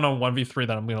just going on 1v3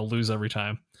 that I'm going to lose every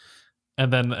time.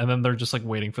 And then they're just like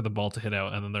waiting for the ball to hit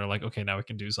out, and then they're like, okay, now we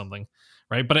can do something,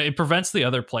 right? But it prevents the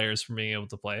other players from being able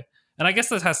to play. And I guess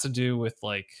this has to do with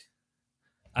like,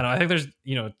 I don't know, I think there's,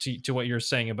 to what you're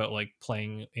saying about like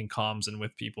playing in comms and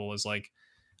with people is like,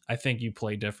 I think you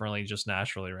play differently just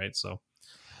naturally, right? So,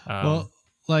 well,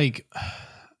 like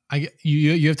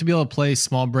you have to be able to play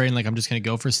small brain. Like I'm just going to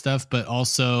go for stuff, but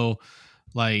also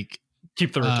like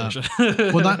keep the rotation.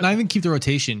 Well, not even keep the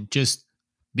rotation, just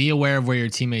be aware of where your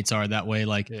teammates are. That way,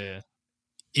 like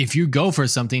if you go for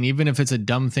something, even if it's a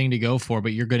dumb thing to go for,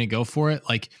 but you're going to go for it,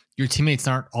 like your teammates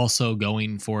aren't also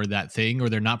going for that thing, or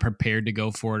they're not prepared to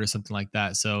go for it or something like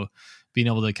that. So being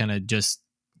able to kind of just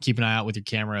keep an eye out with your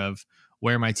camera of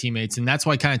where are my teammates. And that's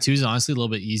why kind of 2 is honestly a little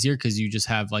bit easier, because you just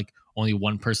have like only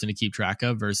one person to keep track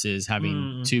of versus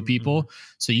having 2 people.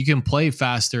 So you can play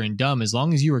faster and dumb. As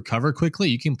long as you recover quickly,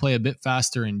 you can play a bit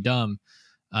faster and dumb.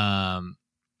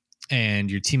 And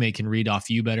your teammate can read off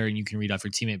you better, and you can read off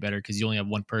your teammate better, because you only have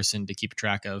one person to keep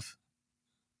track of.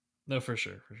 No, for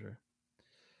sure.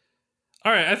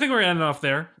 All right, I think we're ending off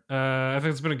there. I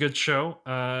think it's been a good show.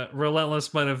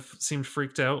 Relentless might have seemed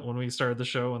freaked out when we started the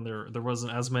show, and there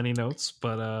wasn't as many notes,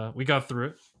 but we got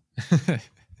through it.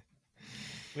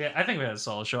 Yeah, I think we had a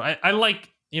solid show. I like,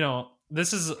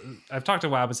 this is, I've talked to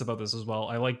Wabbits about this as well.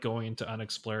 I like going into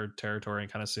unexplored territory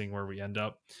and kind of seeing where we end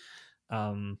up.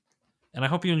 And I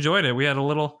hope you enjoyed it. We had a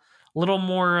little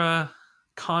more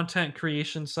content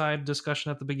creation side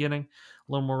discussion at the beginning,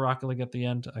 a little more Rocket League at the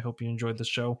end. I hope you enjoyed this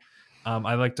show.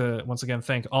 I'd like to once again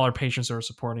thank all our patrons who are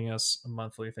supporting us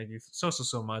monthly. Thank you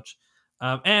so much.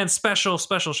 And special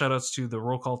shout outs to the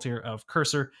roll call tier of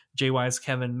Cursor, JWise,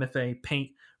 Kevin, Miffy,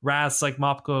 Paint, Raz, Psych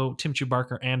Mopko, Tim Chu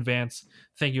Barker, and Vance.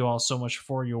 Thank you all so much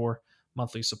for your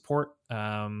monthly support.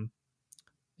 I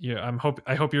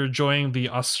hope you're enjoying the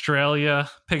Australia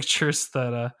pictures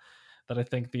that I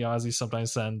think the Aussies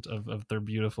sometimes send of their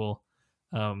beautiful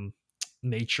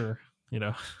nature,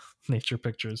 nature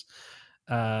pictures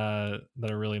that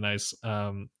are really nice.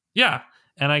 And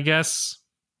I guess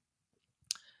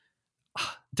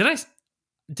did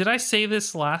I say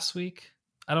this last week?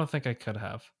 I don't think I could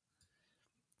have.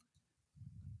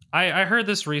 I heard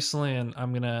this recently, and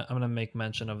I'm gonna make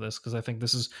mention of this because I think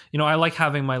this is, I like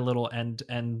having my little end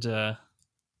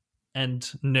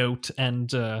note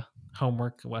and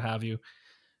homework, what have you.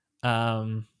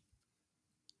 There's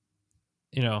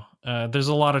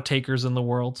a lot of takers in the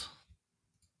world,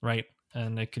 right?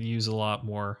 And it could use a lot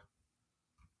more,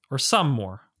 or some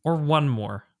more, or one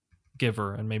more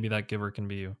giver, and maybe that giver can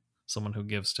be you, someone who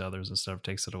gives to others instead of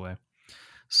takes it away.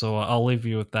 So I'll leave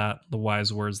you with that, the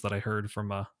wise words that I heard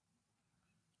from a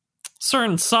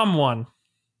certain someone.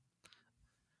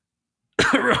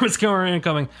 Robert's coming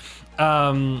incoming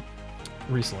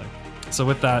recently. So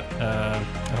with that, I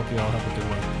hope you all have a good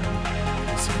one.